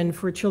imagine,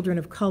 for children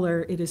of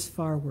color, it is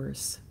far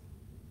worse.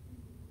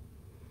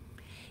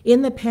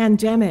 In the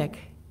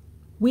pandemic,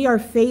 we are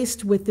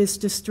faced with this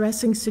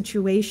distressing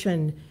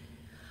situation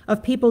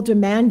of people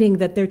demanding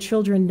that their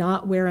children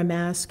not wear a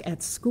mask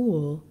at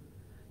school,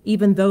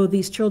 even though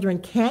these children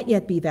can't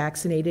yet be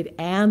vaccinated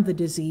and the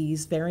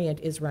disease variant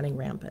is running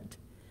rampant.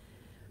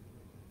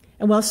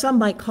 And while some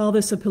might call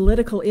this a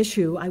political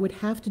issue, I would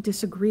have to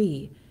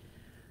disagree.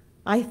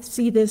 I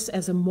see this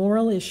as a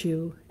moral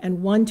issue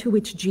and one to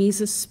which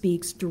Jesus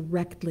speaks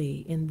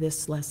directly in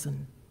this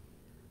lesson.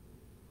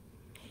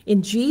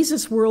 In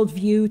Jesus'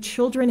 worldview,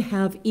 children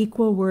have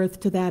equal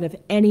worth to that of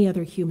any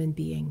other human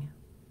being.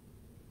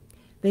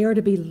 They are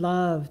to be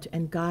loved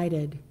and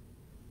guided,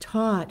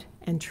 taught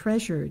and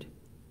treasured,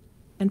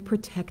 and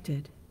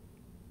protected.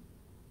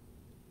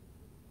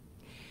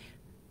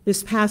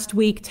 This past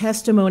week,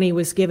 testimony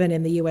was given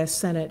in the U.S.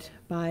 Senate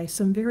by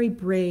some very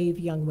brave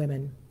young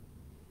women.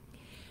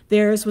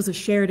 Theirs was a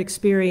shared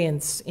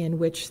experience in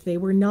which they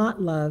were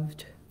not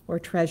loved or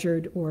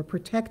treasured or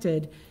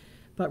protected,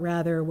 but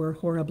rather were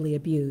horribly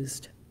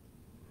abused.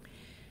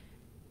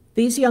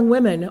 These young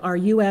women are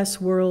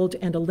U.S., world,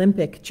 and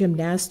Olympic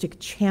gymnastic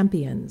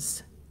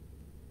champions,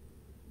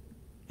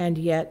 and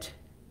yet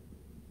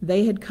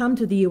they had come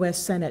to the U.S.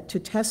 Senate to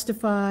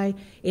testify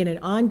in an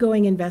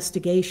ongoing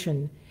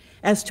investigation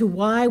as to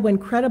why, when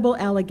credible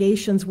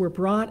allegations were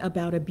brought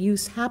about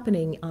abuse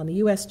happening on the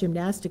U.S.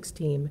 gymnastics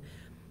team,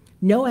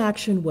 no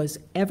action was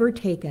ever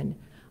taken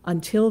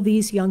until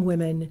these young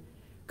women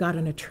got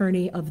an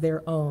attorney of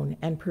their own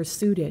and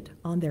pursued it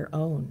on their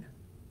own.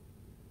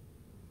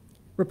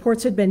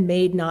 Reports had been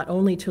made not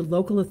only to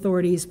local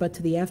authorities but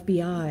to the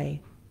FBI,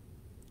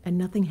 and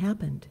nothing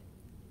happened.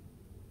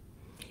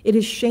 It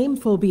is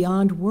shameful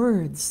beyond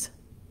words.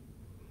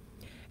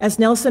 As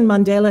Nelson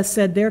Mandela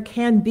said, there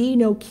can be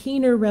no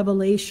keener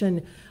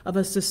revelation of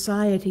a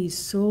society's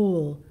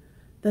soul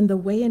than the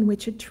way in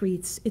which it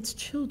treats its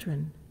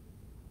children.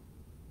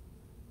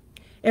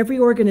 Every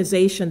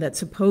organization that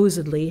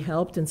supposedly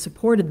helped and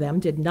supported them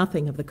did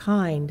nothing of the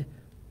kind.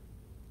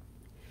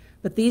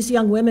 But these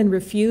young women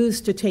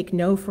refused to take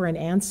no for an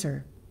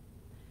answer.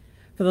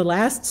 For the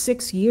last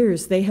 6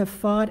 years, they have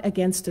fought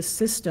against a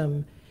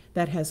system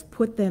that has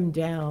put them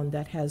down,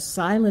 that has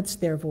silenced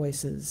their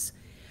voices,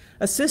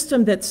 a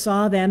system that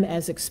saw them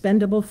as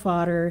expendable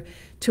fodder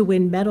to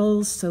win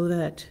medals so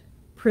that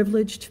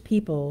privileged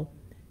people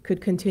could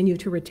continue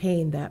to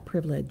retain that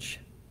privilege.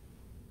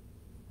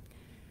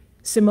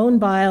 Simone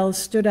Biles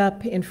stood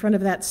up in front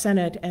of that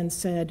Senate and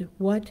said,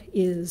 "What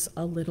is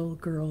a little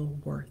girl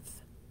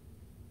worth?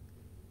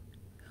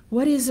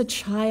 What is a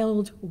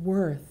child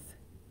worth?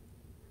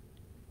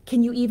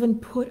 Can you even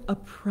put a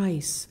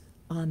price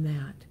on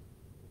that?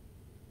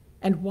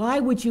 And why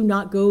would you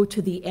not go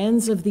to the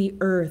ends of the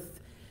earth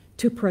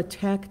to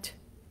protect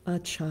a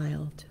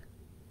child?"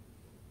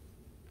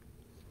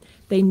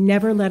 They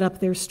never let up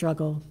their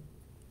struggle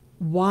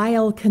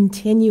while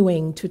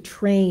continuing to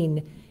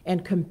train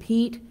and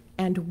compete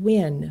and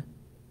win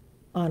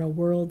on a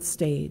world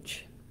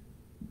stage.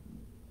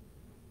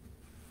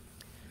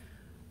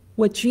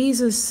 What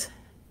Jesus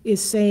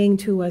is saying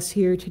to us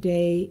here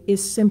today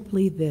is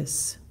simply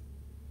this: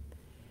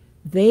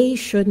 they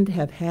shouldn't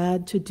have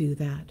had to do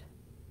that.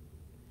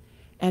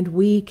 And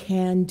we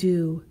can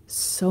do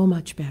so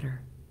much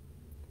better.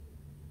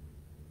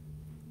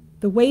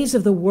 The ways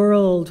of the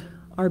world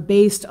are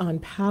based on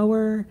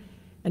power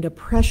and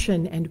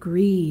oppression and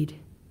greed.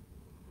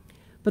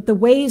 But the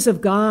ways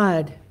of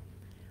God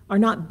are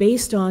not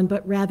based on,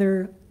 but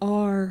rather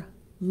are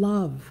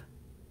love.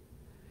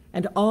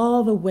 And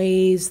all the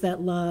ways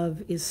that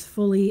love is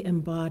fully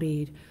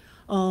embodied,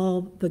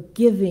 all the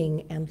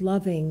giving and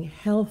loving,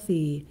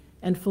 healthy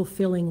and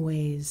fulfilling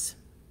ways.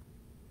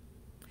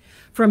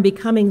 From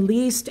becoming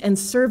least and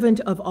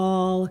servant of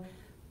all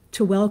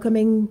to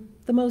welcoming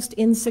the most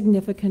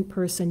insignificant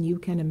person you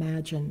can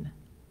imagine.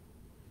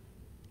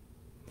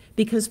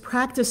 Because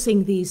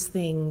practicing these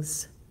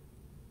things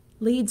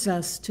leads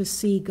us to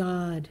see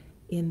God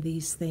in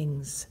these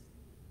things.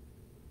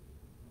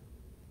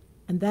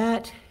 And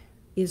that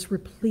is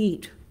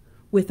replete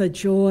with a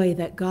joy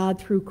that God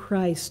through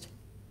Christ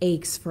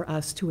aches for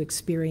us to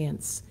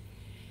experience.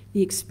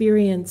 The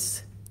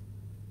experience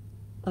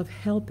of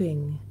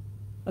helping,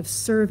 of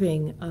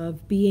serving,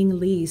 of being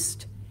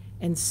least,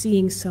 and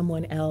seeing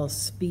someone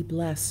else be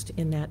blessed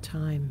in that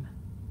time.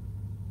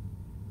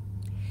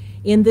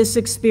 In this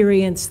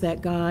experience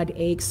that God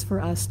aches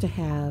for us to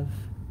have,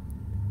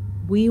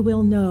 we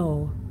will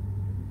know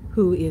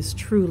who is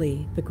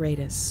truly the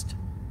greatest.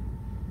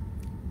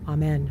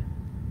 Amen.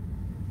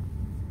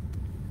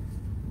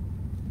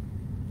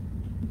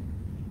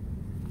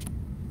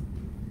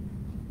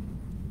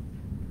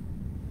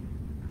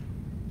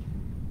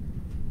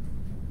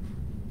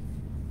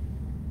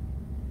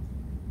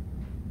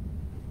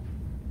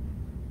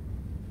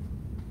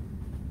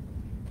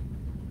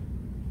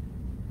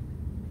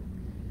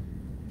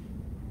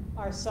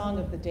 Our song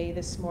of the day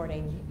this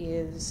morning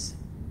is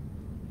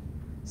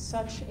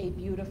such a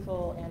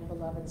beautiful and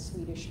beloved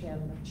Swedish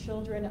hymn,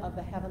 Children of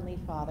the Heavenly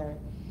Father.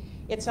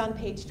 It's on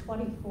page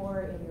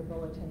 24 in your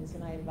bulletins,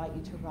 and I invite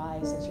you to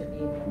rise as you're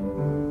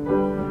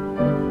able.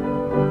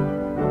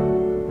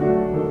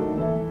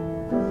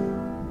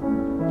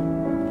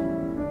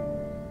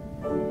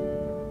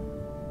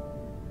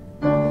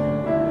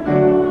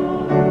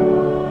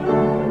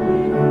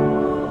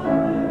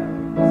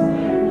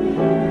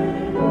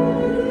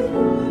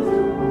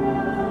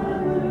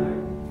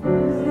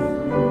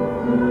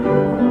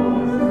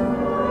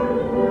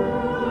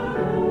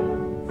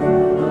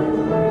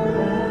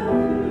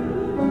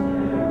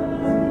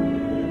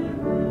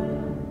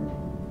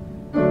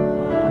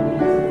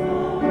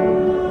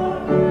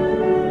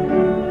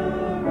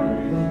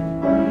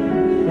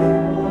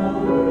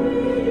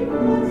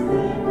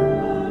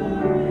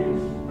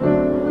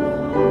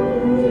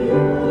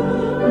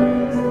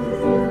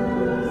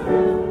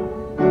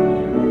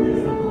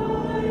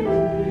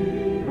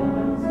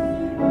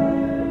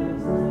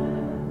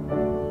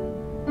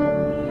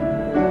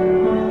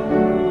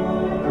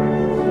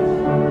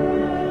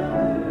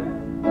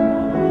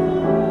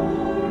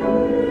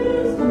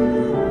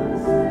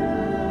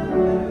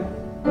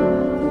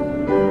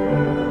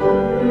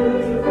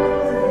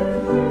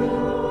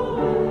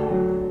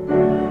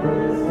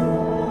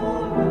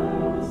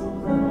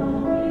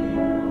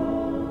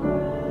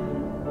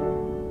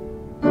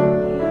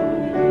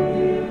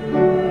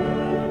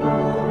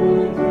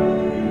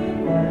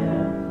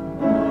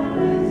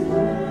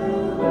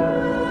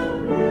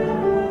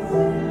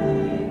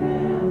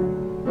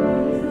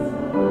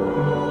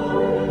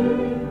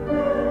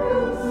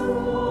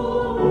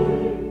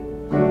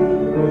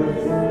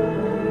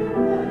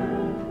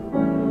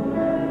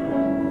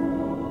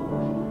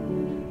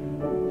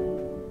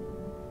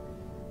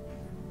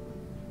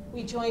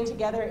 We join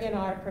together in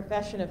our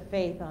profession of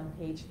faith on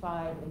page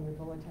 5 in your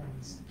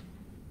bulletins.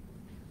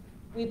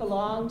 We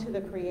belong to the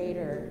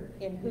Creator,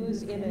 in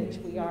whose image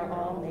we are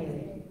all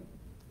made.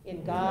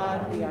 In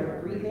God we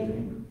are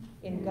breathing.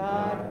 In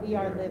God we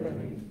are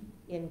living.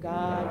 In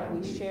God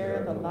we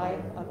share the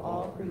life of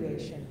all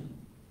creation.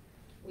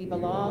 We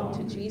belong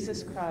to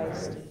Jesus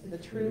Christ, the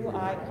true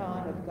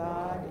icon of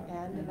God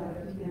and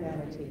of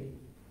humanity.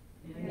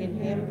 In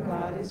him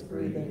God is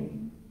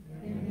breathing.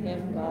 In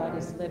him God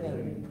is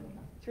living.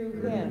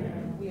 Through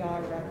him we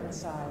are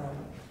reconciled.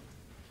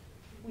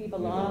 We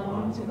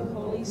belong to the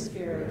Holy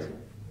Spirit,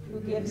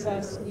 who gives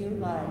us new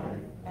life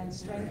and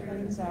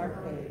strengthens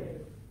our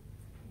faith.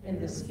 In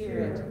the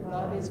Spirit,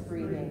 love is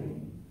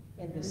breathing.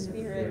 In the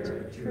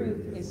Spirit,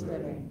 truth is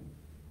living.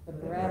 The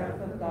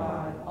breath of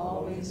God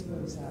always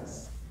moves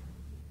us.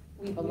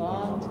 We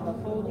belong to the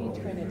Holy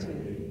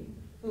Trinity,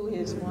 who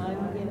is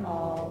one in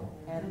all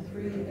and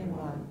three in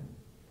one.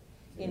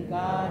 In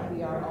God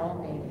we are all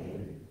made.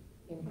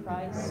 In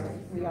Christ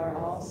we are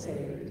all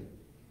saved.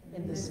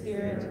 In the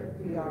Spirit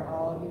we are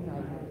all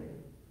united.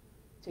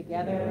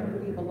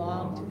 Together we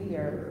belong to the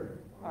earth,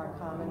 our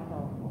common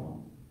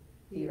home.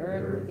 The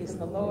earth is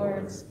the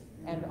Lord's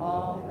and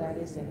all that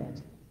is in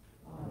it.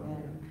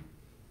 Amen.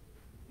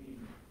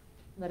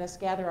 Let us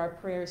gather our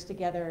prayers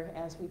together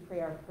as we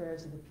pray our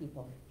prayers of the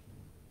people.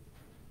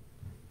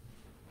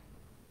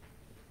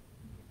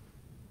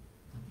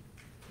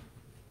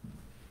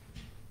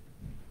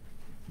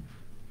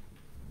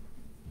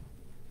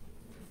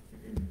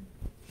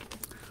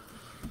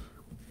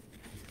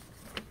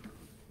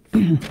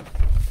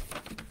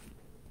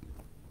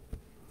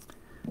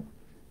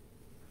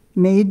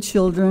 Made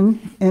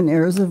children and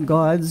heirs of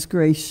God's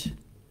grace,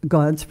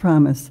 God's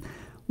promise,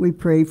 we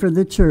pray for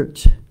the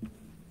church,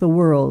 the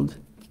world,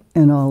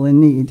 and all in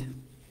need.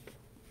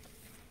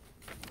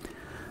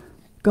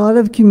 God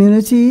of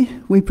community,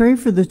 we pray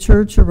for the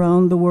church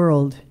around the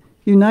world.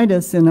 Unite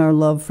us in our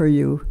love for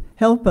you.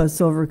 Help us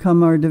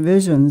overcome our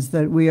divisions,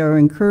 that we are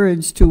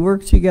encouraged to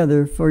work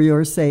together for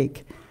your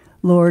sake.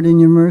 Lord, in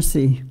your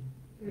mercy.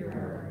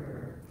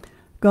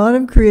 God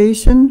of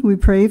creation, we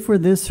pray for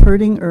this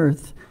hurting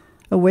earth.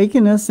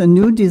 Awaken us a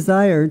new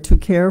desire to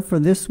care for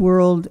this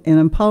world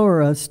and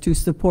empower us to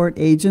support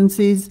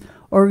agencies,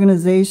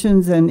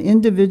 organizations, and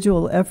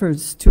individual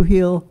efforts to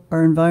heal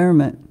our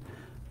environment.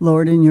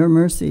 Lord, in your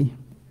mercy.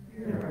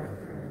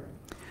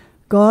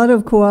 God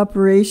of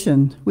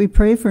cooperation, we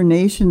pray for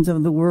nations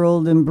of the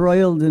world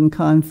embroiled in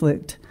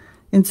conflict.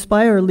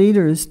 Inspire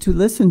leaders to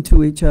listen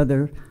to each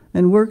other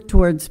and work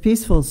towards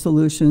peaceful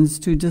solutions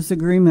to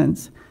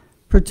disagreements.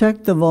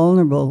 Protect the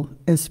vulnerable,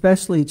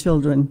 especially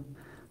children,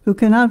 who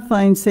cannot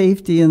find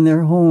safety in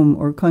their home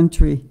or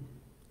country.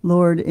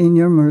 Lord, in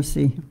your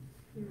mercy.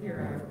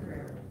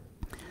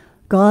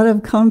 God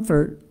of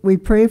comfort, we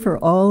pray for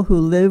all who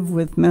live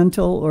with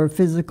mental or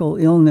physical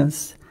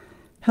illness.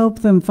 Help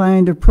them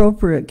find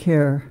appropriate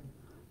care.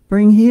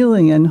 Bring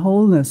healing and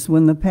wholeness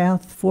when the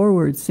path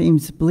forward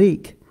seems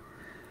bleak.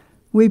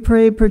 We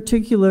pray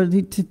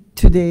particularly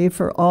today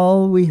for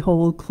all we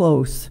hold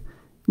close,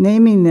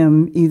 naming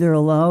them either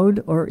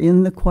aloud or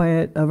in the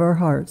quiet of our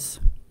hearts.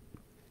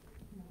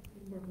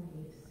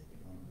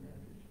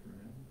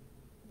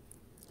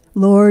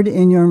 Lord,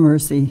 in your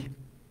mercy.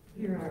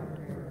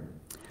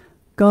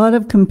 God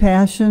of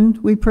compassion,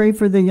 we pray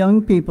for the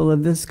young people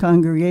of this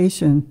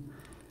congregation.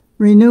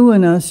 Renew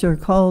in us your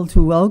call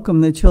to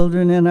welcome the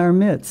children in our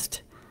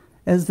midst.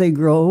 As they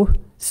grow,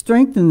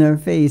 strengthen their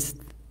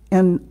faith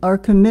and our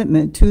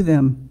commitment to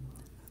them.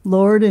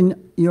 Lord,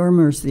 in your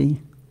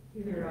mercy.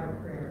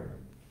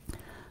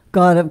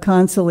 God of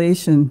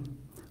consolation,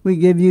 we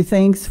give you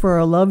thanks for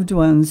our loved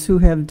ones who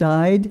have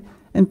died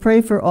and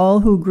pray for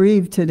all who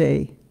grieve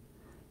today.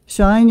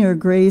 Shine your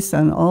grace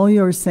on all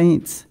your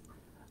saints.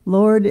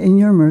 Lord, in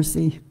your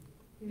mercy.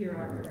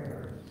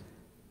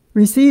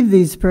 Receive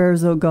these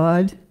prayers, O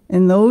God,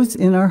 and those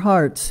in our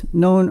hearts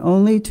known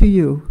only to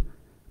you,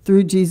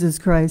 through Jesus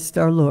Christ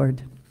our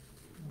Lord.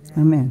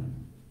 Amen.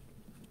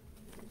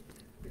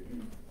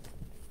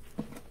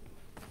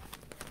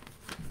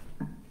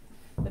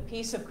 The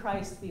peace of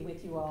Christ be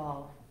with you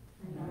all.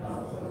 And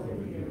also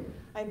with you.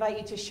 I invite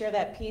you to share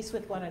that peace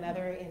with one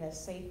another in a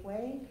safe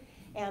way.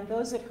 And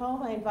those at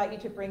home, I invite you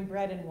to bring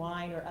bread and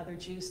wine or other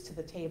juice to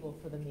the table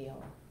for the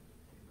meal.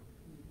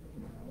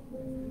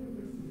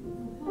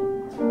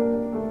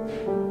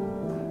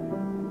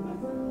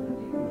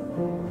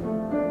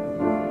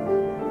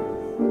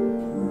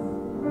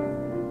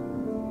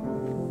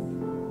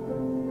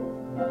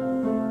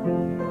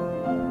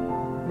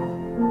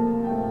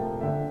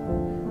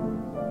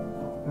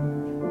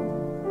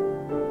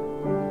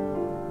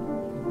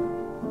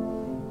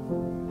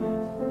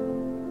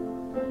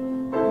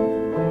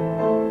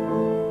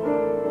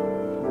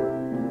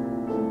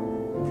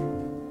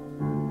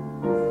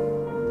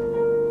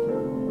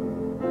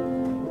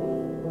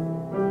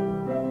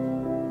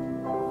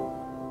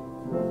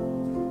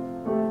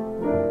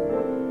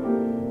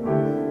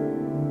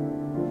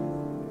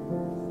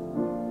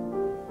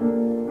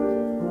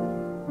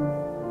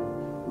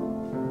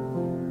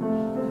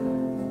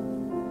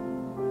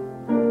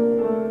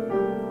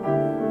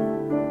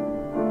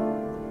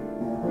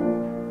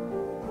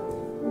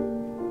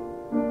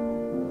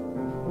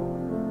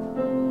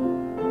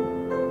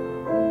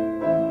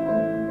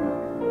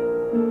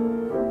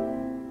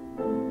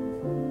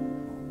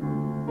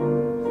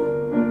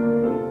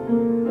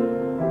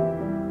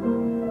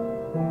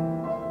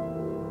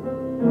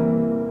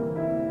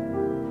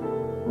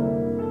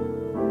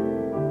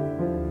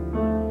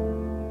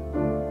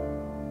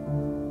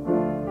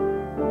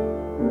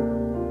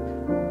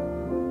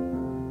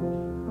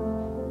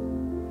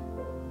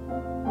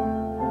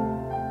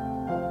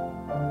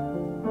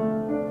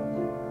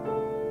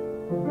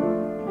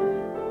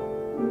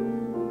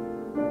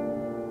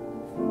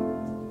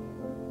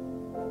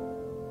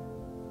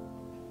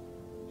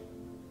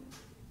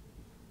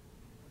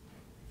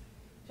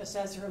 Just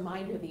as a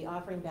reminder, the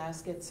offering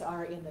baskets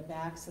are in the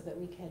back so that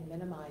we can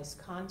minimize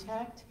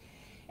contact.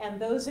 And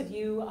those of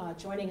you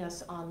joining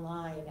us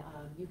online,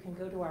 you can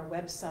go to our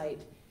website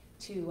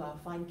to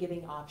find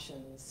giving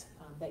options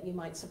that you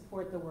might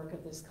support the work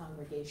of this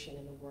congregation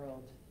in the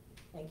world.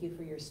 Thank you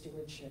for your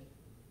stewardship.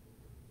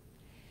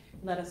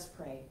 Let us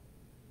pray.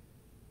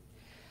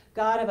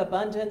 God of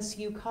abundance,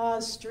 you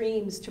cause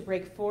streams to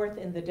break forth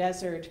in the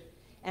desert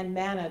and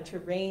manna to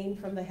rain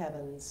from the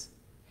heavens.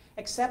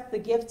 Accept the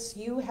gifts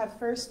you have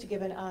first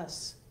given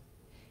us.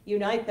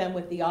 Unite them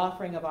with the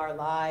offering of our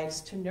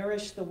lives to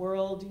nourish the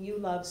world you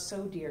love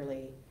so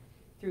dearly.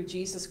 Through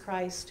Jesus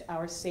Christ,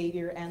 our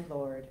Savior and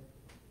Lord.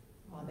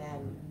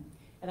 Amen.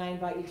 And I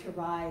invite you to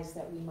rise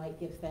that we might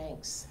give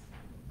thanks.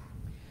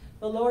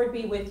 The Lord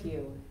be with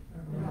you.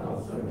 And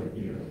also with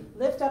you.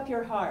 Lift up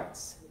your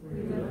hearts.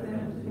 We lift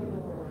them to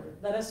the Lord.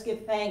 Let us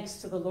give thanks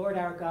to the Lord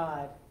our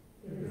God.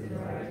 It is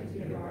right to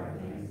give our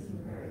thanks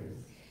and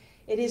praise.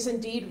 It is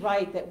indeed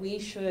right that we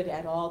should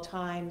at all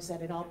times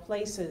and in all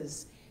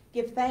places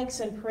give thanks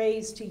and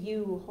praise to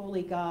you,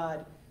 holy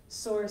God,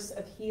 source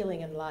of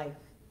healing and life.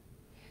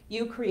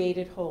 You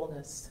created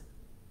wholeness.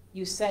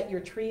 You set your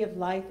tree of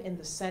life in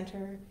the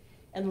center,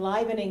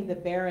 enlivening the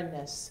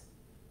barrenness,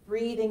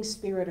 breathing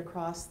spirit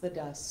across the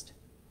dust.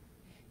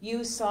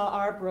 You saw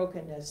our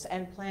brokenness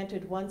and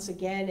planted once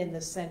again in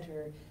the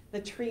center the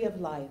tree of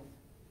life,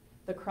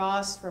 the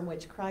cross from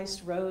which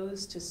Christ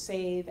rose to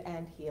save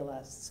and heal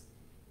us.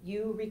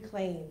 You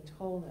reclaimed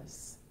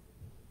wholeness.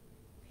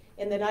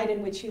 In the night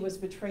in which he was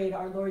betrayed,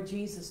 our Lord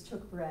Jesus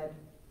took bread.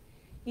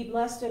 He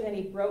blessed it and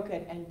he broke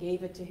it and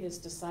gave it to his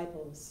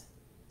disciples,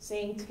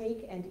 saying,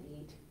 "Take and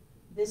eat.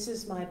 This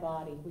is my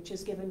body, which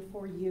is given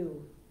for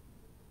you.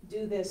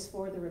 Do this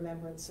for the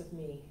remembrance of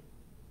me."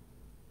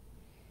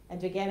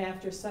 And again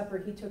after supper,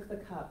 he took the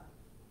cup.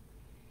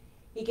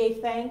 He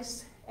gave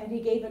thanks, and he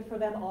gave it for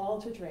them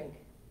all to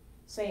drink,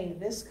 saying,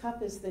 "This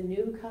cup is the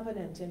new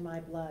covenant in my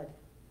blood,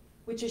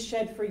 which is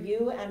shed for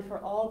you and for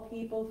all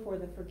people for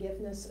the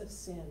forgiveness of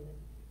sin.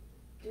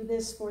 Do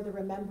this for the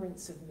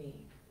remembrance of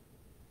me."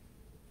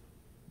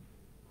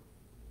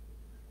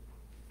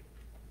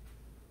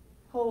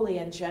 Holy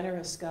and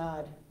generous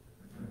God,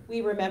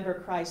 we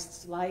remember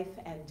Christ's life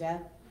and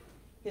death,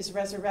 his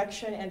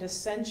resurrection and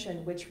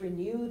ascension, which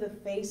renew the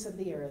face of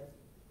the earth.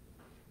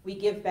 We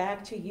give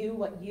back to you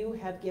what you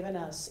have given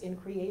us in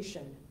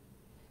creation,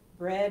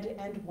 bread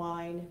and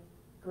wine,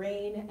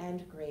 grain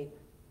and grape.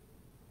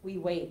 We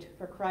wait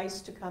for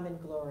Christ to come in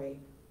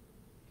glory.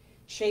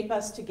 Shape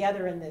us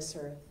together in this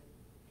earth,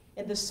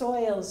 in the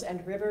soils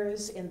and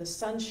rivers, in the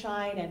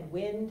sunshine and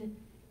wind,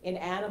 in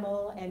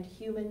animal and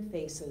human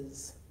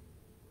faces.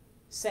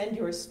 Send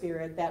your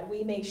Spirit that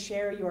we may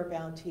share your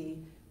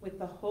bounty with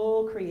the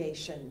whole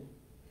creation.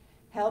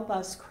 Help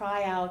us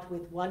cry out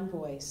with one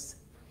voice,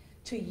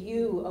 "To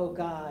you, O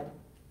God,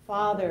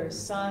 Father,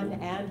 Son,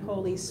 and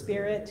Holy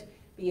Spirit,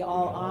 be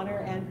all honor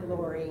and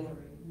glory,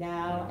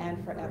 now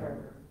and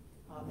forever.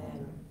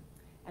 Amen."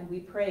 And we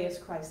pray as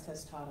Christ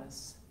has taught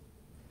us.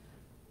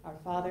 Our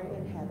Father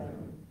in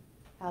heaven,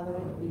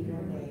 hallowed be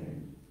your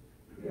name.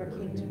 Your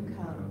kingdom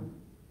come,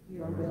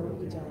 your will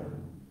be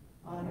done,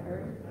 on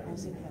earth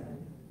as in heaven.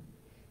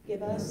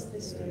 Give us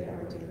this day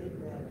our daily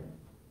bread.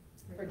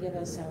 Forgive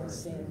us our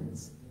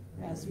sins,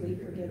 as we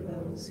forgive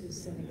those who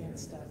sin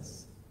against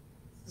us.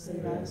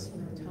 Save us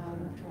from the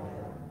time of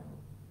trial,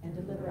 and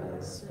deliver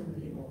us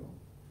from evil.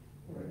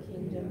 For the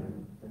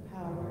kingdom, the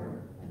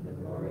power, and the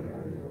glory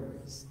are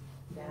yours,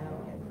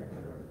 now and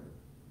forever.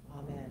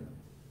 Amen.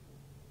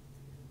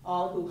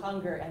 All who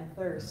hunger and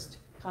thirst,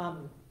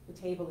 come, the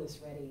table is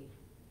ready.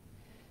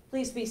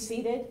 Please be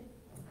seated.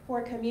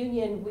 For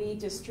communion, we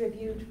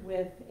distribute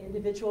with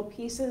individual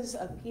pieces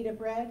of pita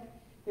bread.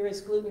 There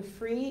is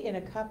gluten-free in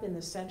a cup in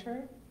the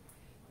center.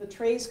 The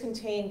trays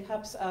contain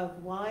cups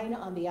of wine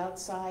on the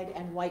outside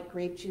and white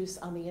grape juice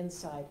on the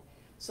inside,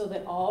 so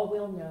that all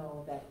will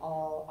know that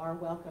all are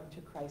welcome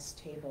to Christ's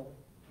table.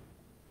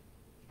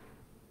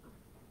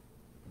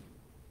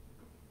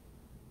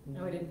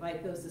 I would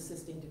invite those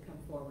assisting to come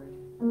forward.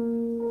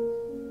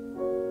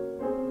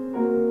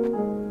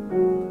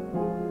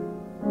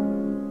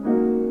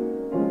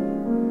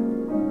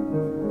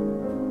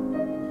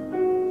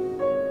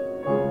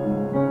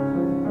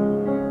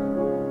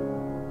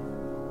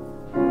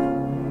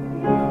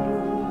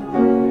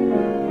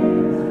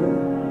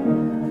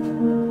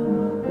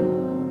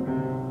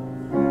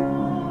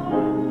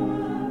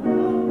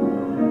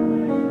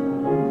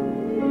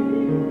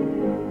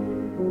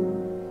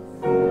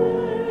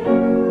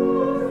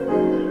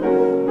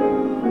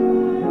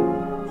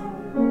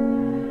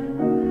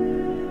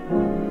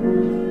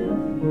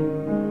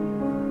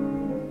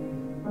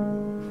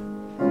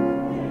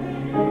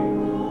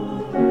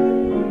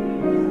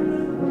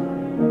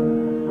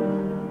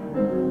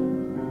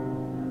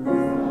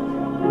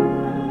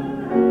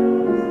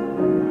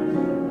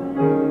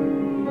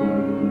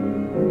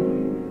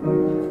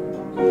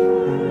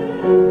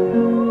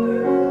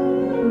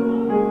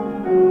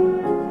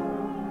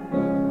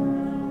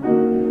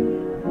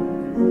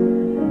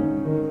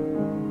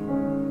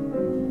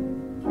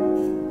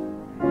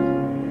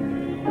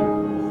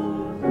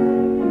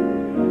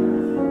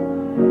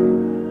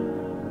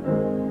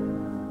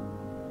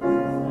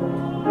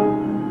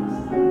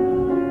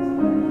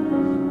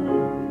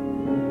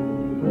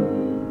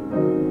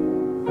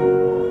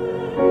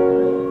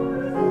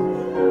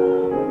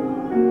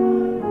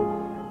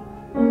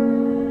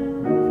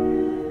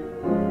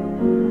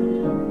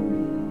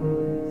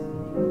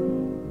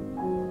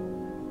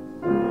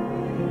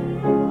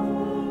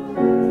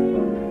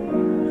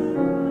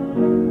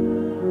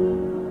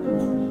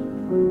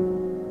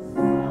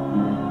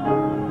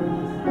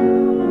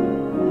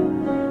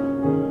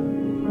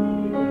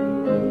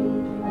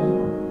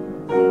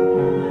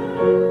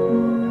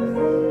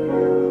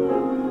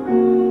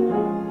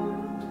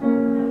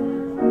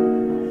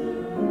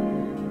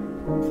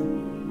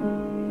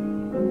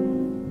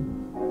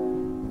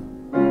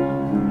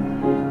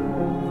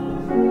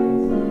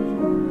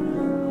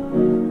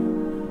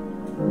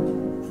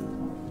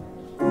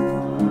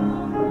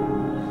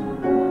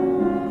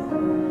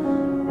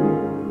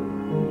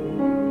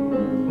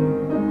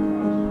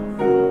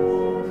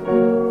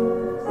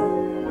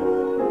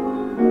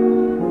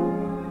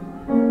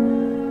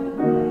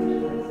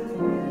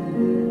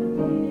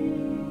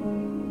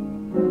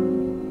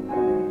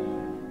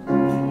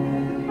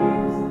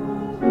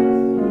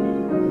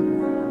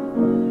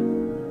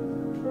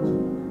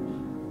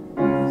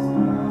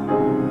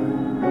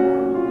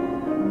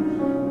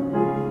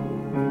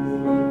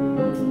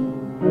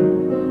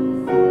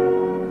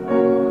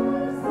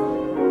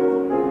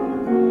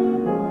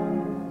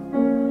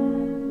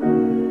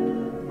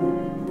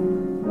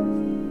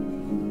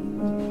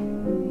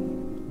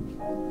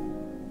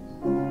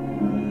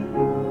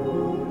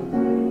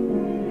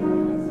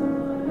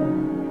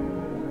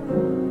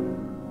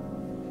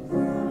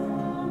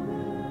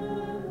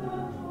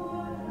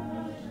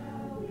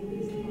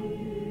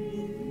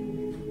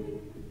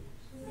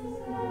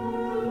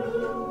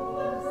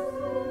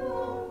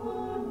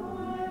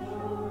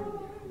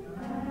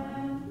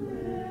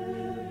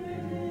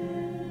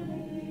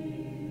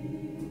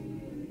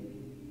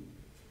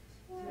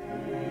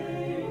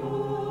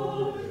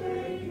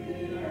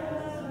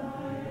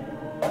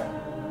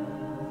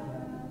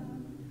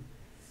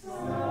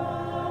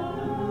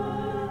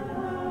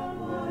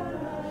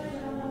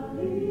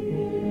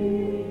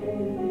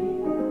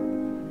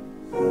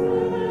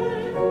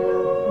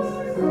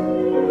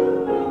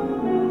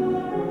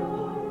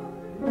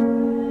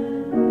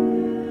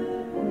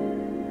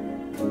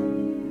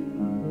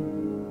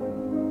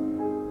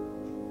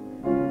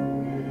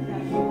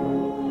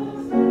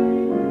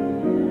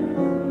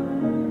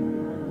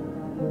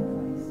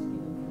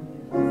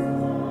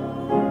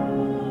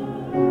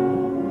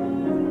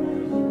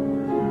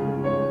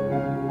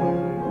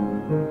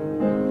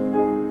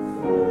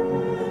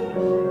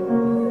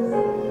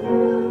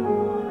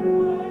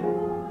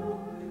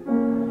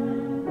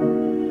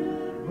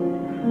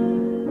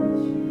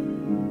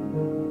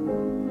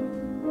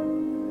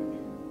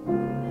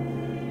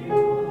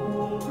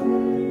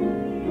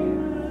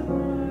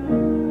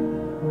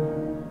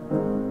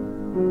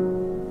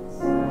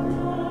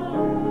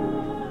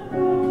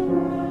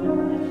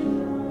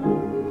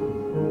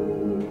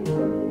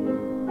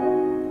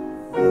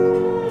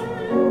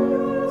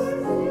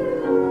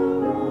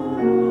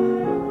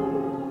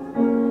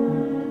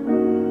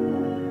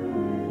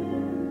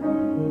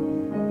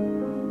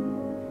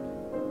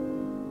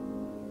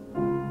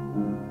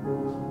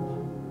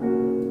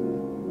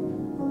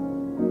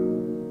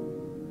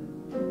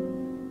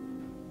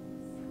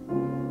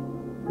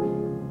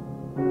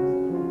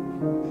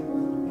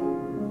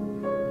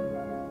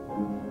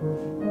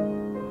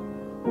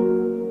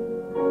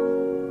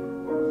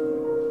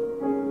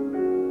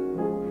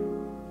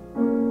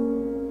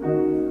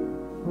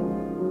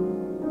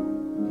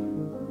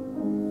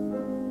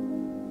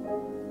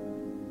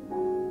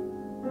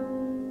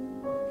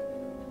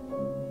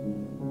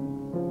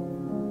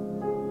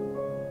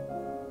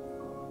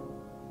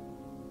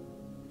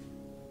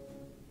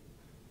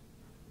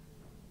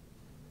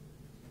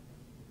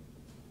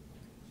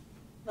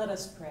 Let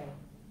us pray.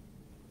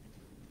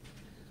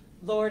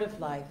 Lord of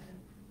life,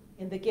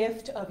 in the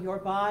gift of your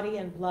body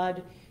and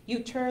blood, you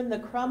turn the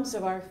crumbs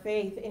of our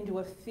faith into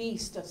a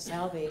feast of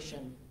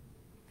salvation.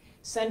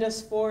 Send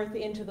us forth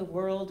into the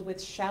world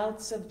with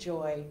shouts of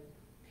joy,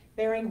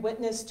 bearing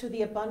witness to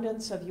the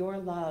abundance of your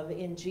love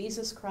in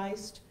Jesus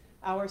Christ,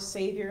 our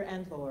Savior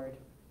and Lord.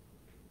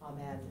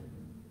 Amen.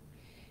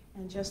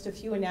 And just a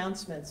few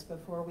announcements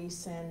before we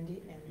send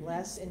and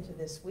bless into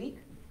this week.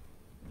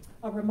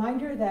 A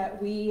reminder that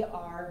we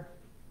are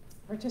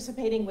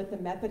participating with the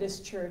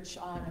Methodist Church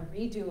on a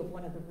redo of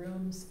one of the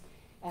rooms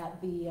at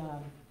the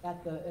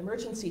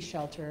emergency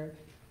shelter,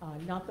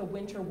 not the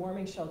winter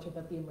warming shelter,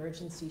 but the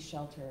emergency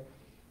shelter.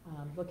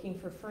 Looking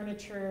for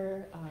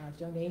furniture,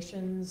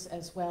 donations,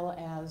 as well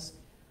as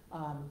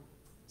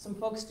some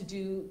folks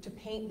to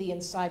paint the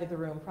inside of the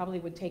room. Probably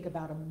would take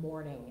about a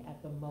morning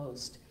at the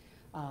most.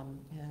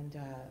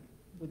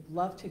 Would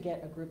love to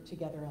get a group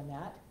together on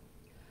that.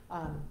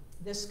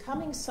 This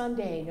coming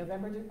Sunday,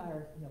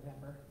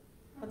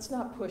 let's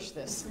not push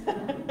this.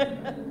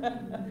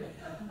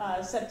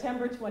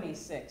 September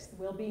 26th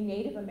will be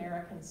Native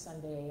American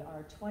Sunday,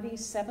 our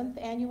 27th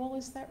annual,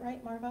 is that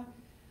right, Marva?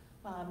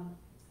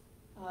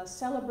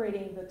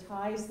 Celebrating the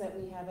ties that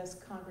we have as a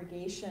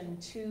congregation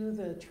to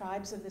the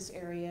tribes of this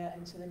area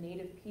and to the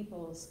Native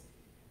peoples,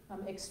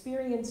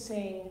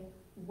 experiencing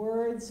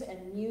words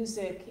and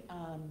music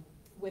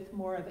with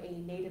more of a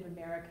Native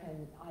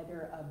American,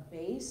 either a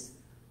base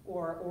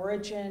or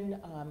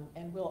origin,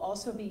 and we'll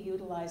also be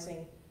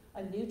utilizing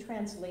a new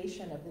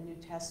translation of the New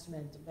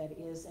Testament that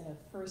is in a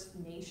First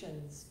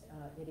Nations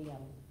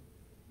idiom.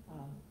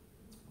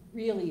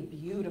 Really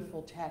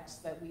beautiful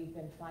text that we've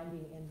been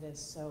finding in this.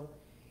 So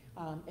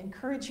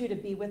encourage you to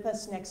be with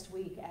us next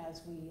week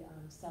as we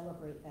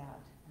celebrate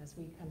that, as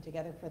we come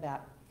together for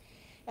that.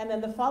 And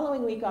then the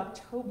following week,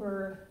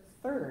 October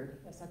 3rd,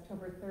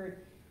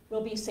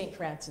 will be St.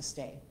 Francis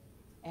Day.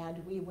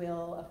 And we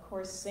will, of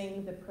course,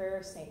 sing the prayer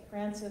of St.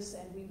 Francis,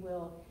 and we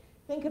will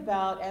think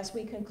about, as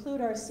we conclude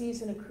our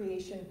season of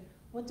creation,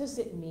 what does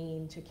it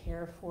mean to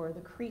care for the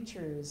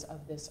creatures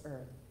of this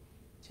earth,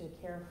 to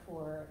care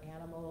for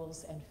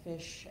animals and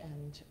fish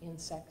and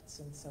insects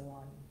and so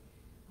on.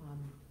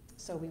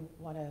 So we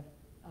want to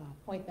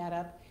point that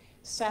up.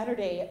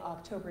 Saturday,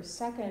 October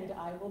 2nd,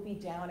 I will be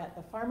down at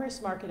the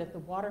farmers market at the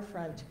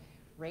waterfront,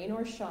 rain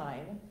or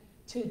shine,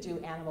 to do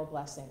animal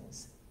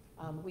blessings.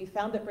 We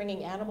found that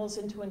bringing animals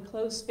into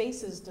enclosed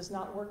spaces does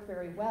not work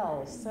very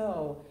well,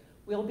 so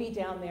we'll be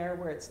down there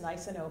where it's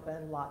nice and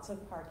open, lots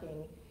of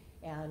parking,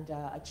 and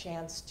a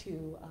chance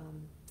to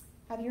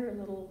have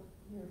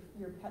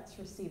your pets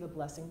receive a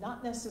blessing.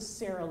 Not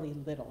necessarily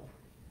little.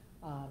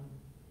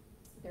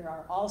 There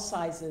are all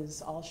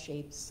sizes, all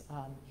shapes.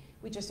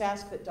 We just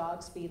ask that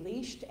dogs be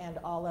leashed and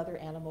all other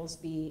animals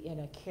be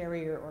in a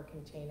carrier or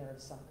container of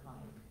some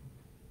kind,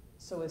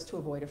 so as to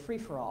avoid a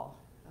free-for-all.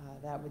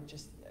 That would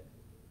just,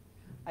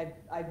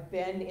 I've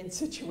been in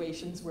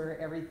situations where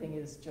everything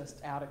is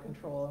just out of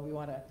control, and we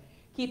want to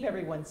keep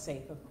everyone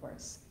safe, of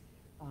course.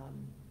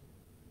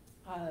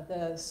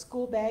 The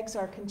school bags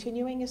are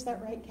continuing, is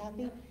that right,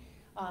 Kathy?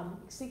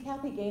 See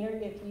Kathy Gaynor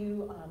if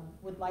you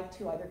would like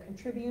to either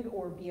contribute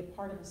or be a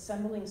part of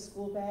assembling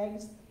school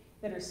bags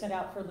that are sent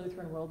out for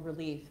Lutheran World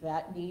Relief.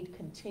 That need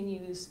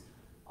continues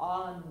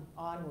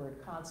onward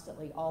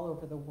constantly all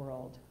over the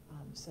world.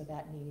 So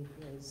that need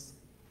is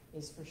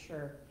for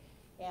sure.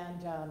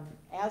 And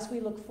as we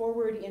look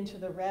forward into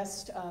the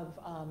rest of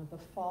the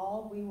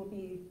fall, we will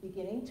be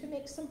beginning to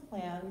make some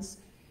plans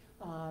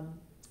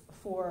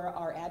for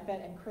our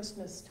Advent and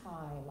Christmas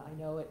time. I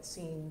know it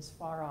seems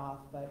far off,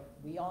 but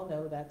we all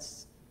know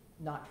that's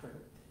not true.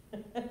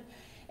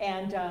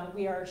 And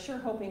we are sure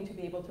hoping to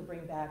be able to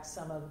bring back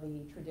some of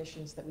the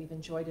traditions that we've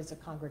enjoyed as a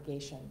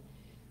congregation,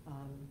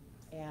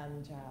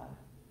 and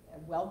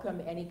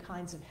welcome any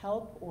kinds of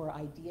help or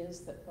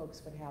ideas that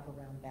folks would have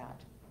around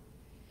that.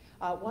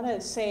 I want to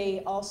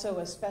say also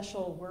a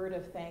special word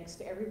of thanks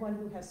to everyone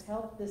who has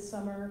helped this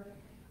summer,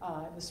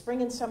 the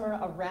spring and summer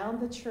around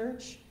the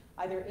church,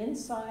 either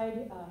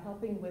inside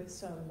helping with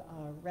some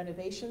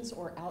renovations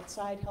or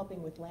outside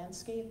helping with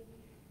landscape.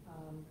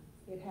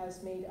 It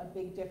has made a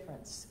big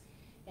difference.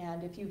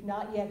 And if you've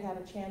not yet had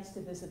a chance to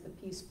visit the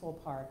Peace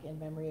Pool Park in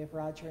memory of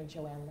Roger and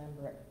Joanne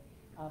Lembrick,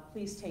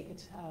 please take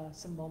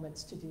some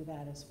moments to do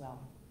that as well.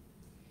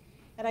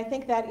 And I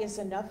think that is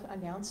enough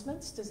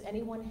announcements. Does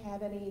anyone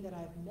have any that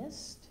I've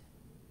missed?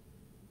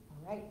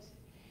 All right.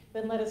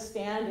 Then let us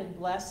stand and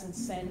bless and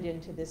send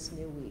into this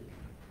new week.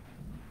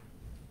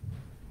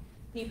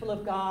 People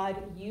of God,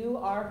 you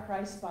are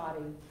Christ's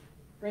body,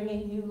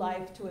 bringing new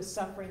life to a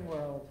suffering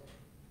world.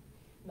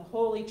 The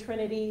Holy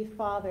Trinity,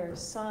 Father,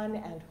 Son,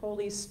 and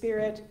Holy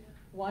Spirit,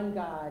 one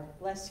God,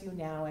 bless you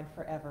now and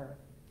forever.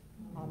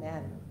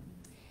 Amen.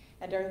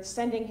 And our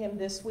sending hymn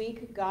this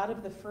week, God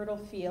of the Fertile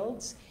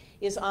Fields,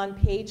 is on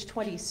page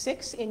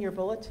 26 in your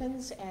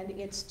bulletins, and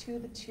it's to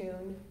the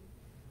tune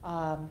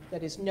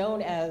that is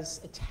known as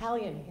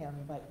Italian hymn,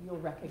 but you'll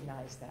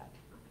recognize that.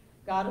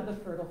 God of the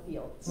Fertile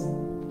Fields.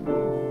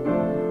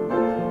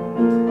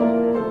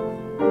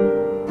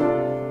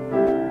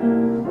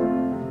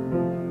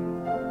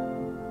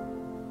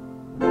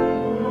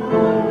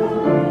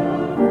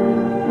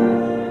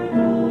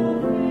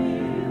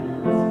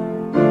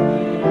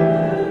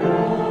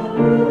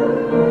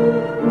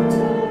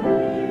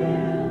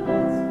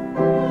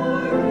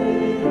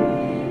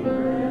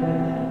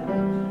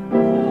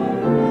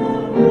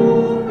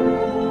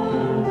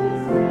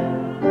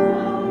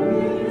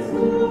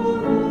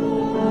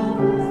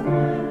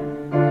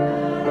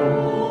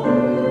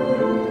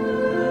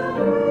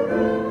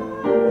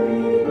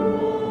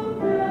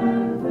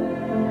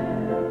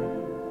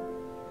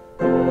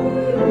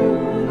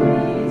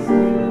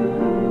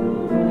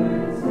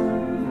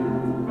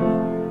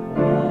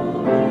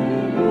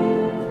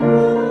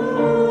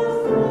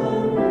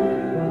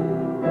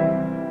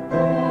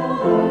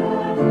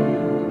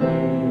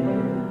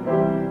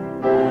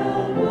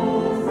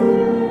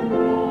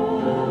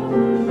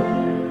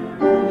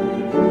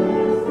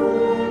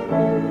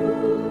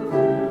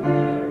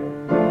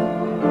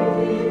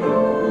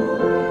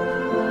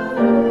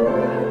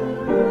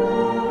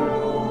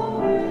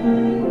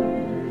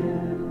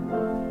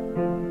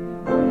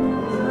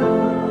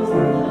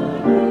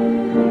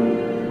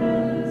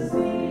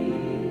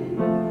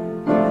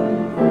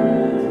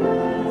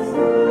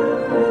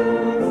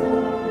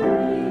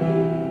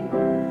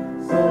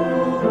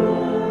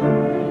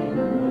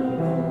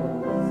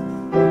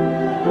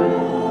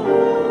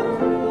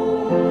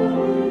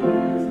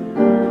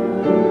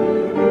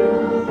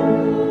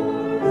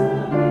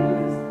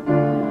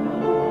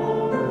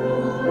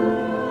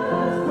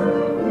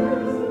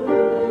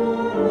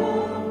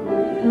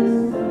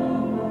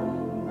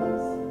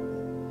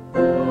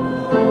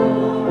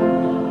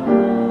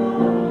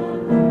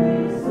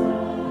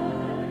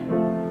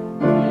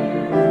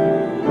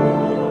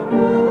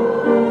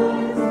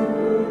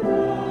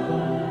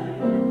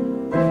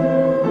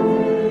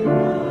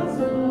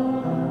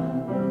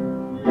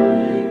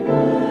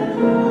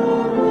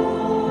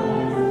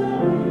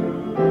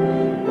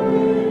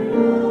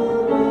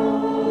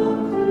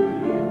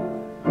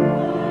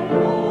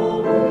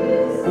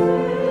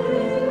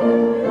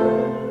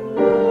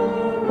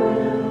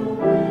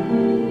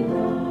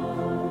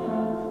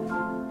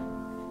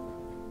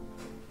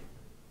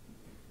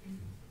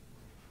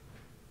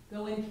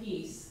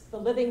 peace. The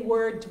living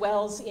word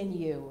dwells in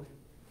you.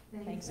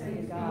 Thanks be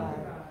to God.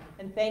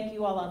 And thank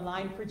you all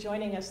online for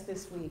joining us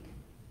this week.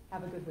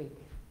 Have a good week.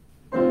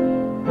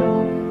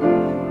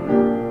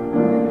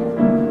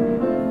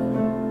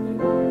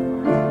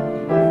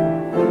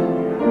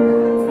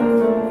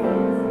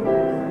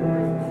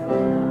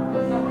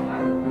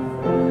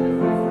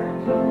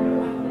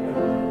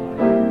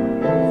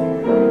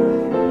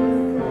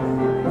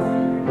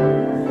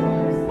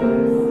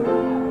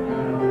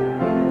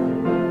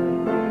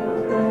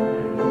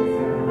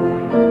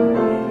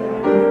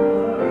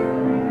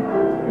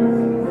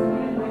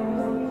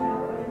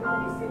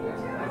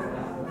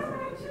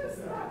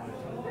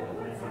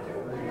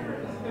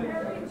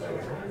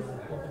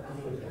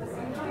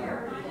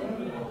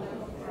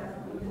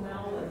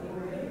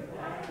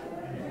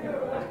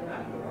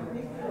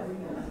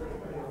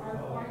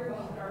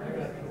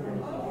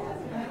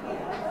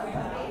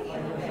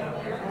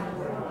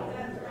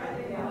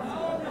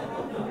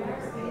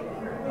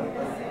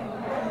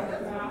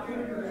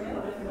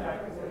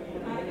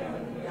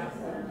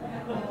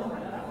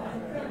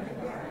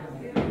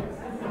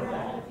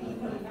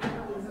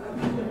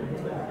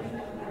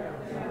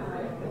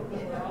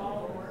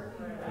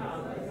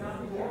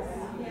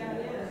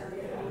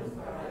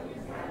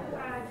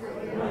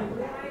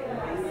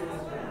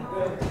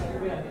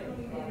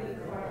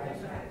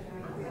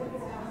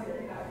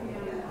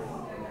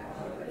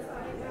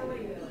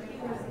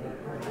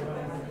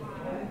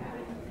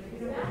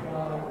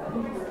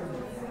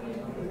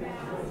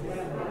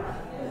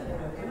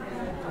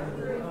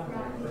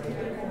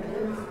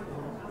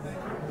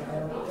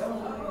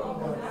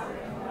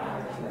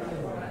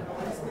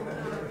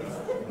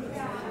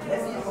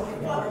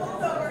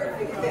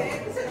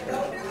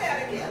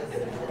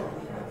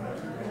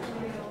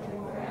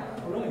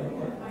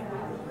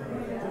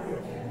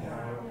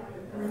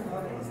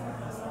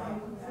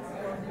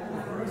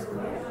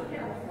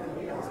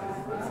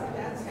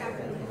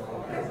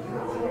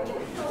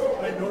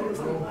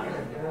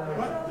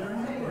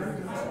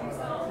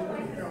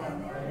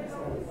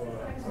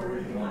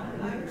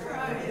 I'm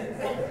trying.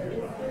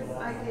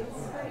 I get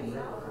sleep.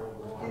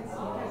 It's